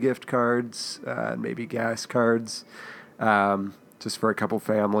grocery gift cards, maybe gas cards, just for a couple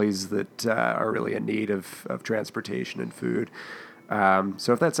families that are really in need of transportation and food.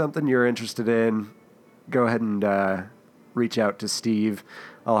 So if that's something you're interested in, go ahead and reach out to Steve.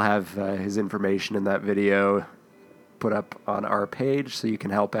 I'll have his information in that video put up on our page so you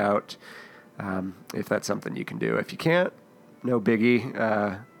can help out if that's something you can do. If you can't, no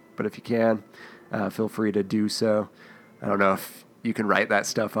biggie, but if you can, feel free to do so. I don't know if you can write that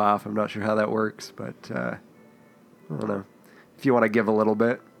stuff off. I'm not sure how that works, but I don't know. If you want to give a little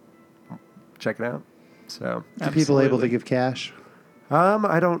bit, check it out. So, Are people able to give cash?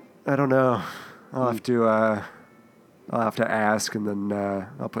 I don't know. I'll have to ask, and then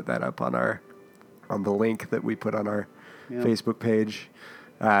I'll put that up on the link that we put on our Facebook page.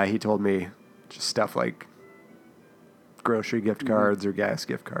 He told me just stuff like grocery gift cards or gas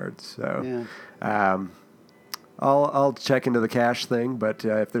gift cards. So, I'll check into the cash thing. But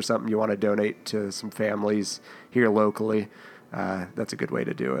if there's something you want to donate to some families here locally, that's a good way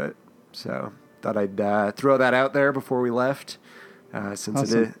to do it. So, thought I'd throw that out there before we left, since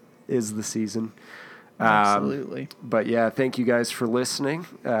Awesome. it is the season. Absolutely. But yeah, thank you guys for listening.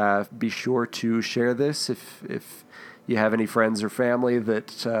 Be sure to share this if you have any friends or family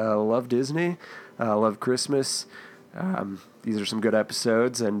that love Disney, love Christmas. These are some good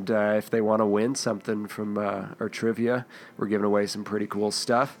episodes, and if they want to win something from our trivia, we're giving away some pretty cool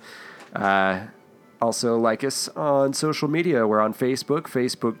stuff. Also, like us on social media. We're on Facebook,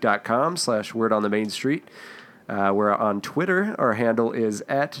 facebook.com/Word on the Main Street. We're on Twitter. Our handle is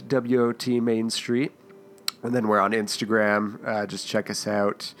 @WOT Main Street. And then we're on Instagram. Just check us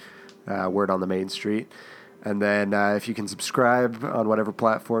out, Word on the Main Street. And then if you can subscribe on whatever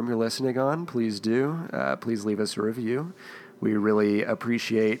platform you're listening on, please do. Please leave us a review. We really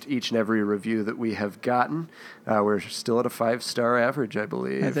appreciate each and every review that we have gotten. We're still at a 5-star average, I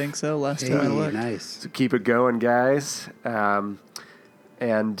believe. I think so. Last time I looked. Nice. So keep it going, guys. And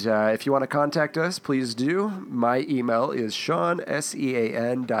if you want to contact us, please do. My email is Sean,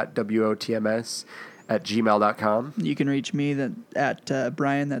 sean.wotms@gmail.com. You can reach me at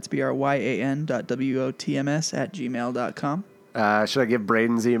Brian, that's bryan.wotms@gmail.com. Should I give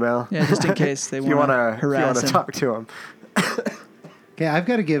Braden's email? Yeah, just in case they if you want to want harass to him. talk to him.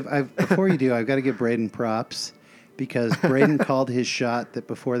 Okay, before you do, I've got to give Braden props because Braden called his shot that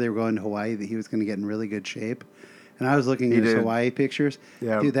before they were going to Hawaii that he was going to get in really good shape. And I was looking at his Hawaii pictures.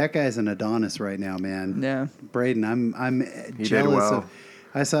 Yeah. Dude, that guy's an Adonis right now, man. Yeah. Braden, I'm He jealous did well. of.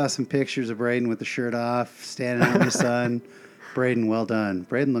 I saw some pictures of Braden with the shirt off, standing out in the sun. Braden, well done.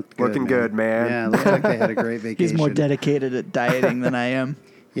 Braden looked good. Looking good, man. Yeah, looked like they had a great vacation. He's more dedicated at dieting than I am.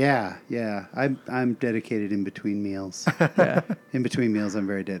 Yeah. I'm dedicated in between meals. Yeah. In between meals, I'm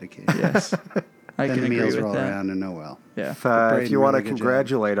very dedicated. Yes. I Then can the agree meals with roll that. around and oh well. Yeah. If Braden, you want to really good job.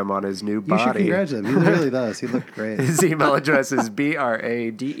 congratulate him on his new You should body, congratulate him. He really does. He looked great. his email address is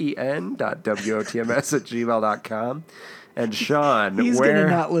braden.wotms@gmail.com. And Sean, He's where... going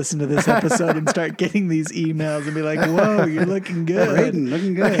to not listen to this episode and start getting these emails and be like, whoa, you're looking good. Braden,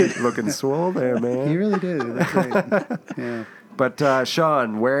 looking good. Looking swole there, man. He really did. He looked great. Yeah. But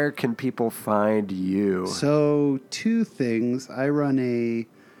Sean, where can people find you? So, two things. I run a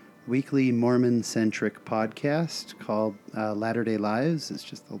weekly Mormon-centric podcast called Latter-day Lives. It's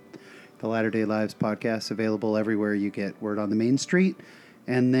just the Latter-day Lives podcast, available everywhere you get Word on the Main Street.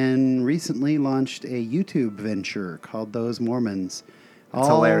 And then recently launched a YouTube venture called Those Mormons. It's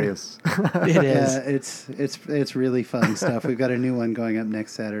hilarious. It is. Yeah, it's really fun stuff. We've got a new one going up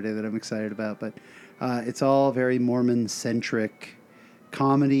next Saturday that I'm excited about. But it's all very Mormon-centric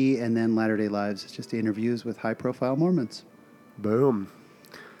comedy, and then Latter-day Lives. It's just interviews with high-profile Mormons. Boom.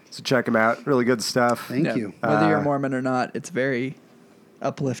 So check them out. Really good stuff. Thank you. Whether you're Mormon or not, it's very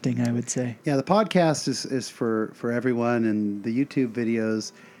uplifting, I would say. Yeah, the podcast is for everyone, and the YouTube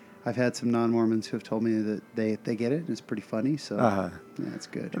videos, I've had some non-Mormons who have told me that they get it, and it's pretty funny, so yeah, it's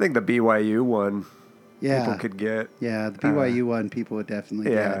good. I think the BYU one Yeah. people could get. Yeah, the BYU one people would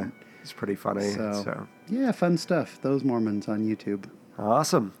definitely Yeah, get. it's pretty funny. So, yeah, fun stuff. Those Mormons on YouTube.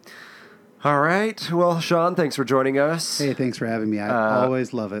 Awesome. All right. Well, Sean, thanks for joining us. Hey, thanks for having me. I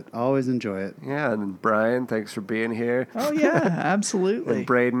always love it. Always enjoy it. Yeah, and Brian, thanks for being here. Oh, yeah, absolutely. And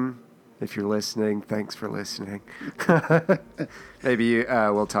Braden, if you're listening, thanks for listening. Maybe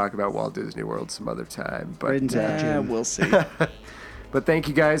we'll talk about Walt Disney World some other time. But Braden's out, Jim. We'll see. But thank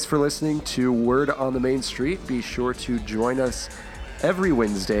you guys for listening to Word on the Main Street. Be sure to join us every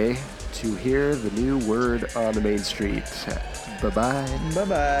Wednesday to hear the new Word on the Main Street. Bye-bye.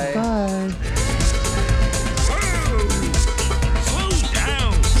 Bye-bye. Bye. Slow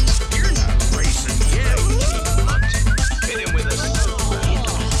down. You're not racing yet. Hit him with a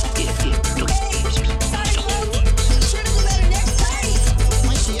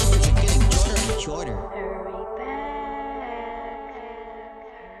Might be able to get shorter and shorter. Hurry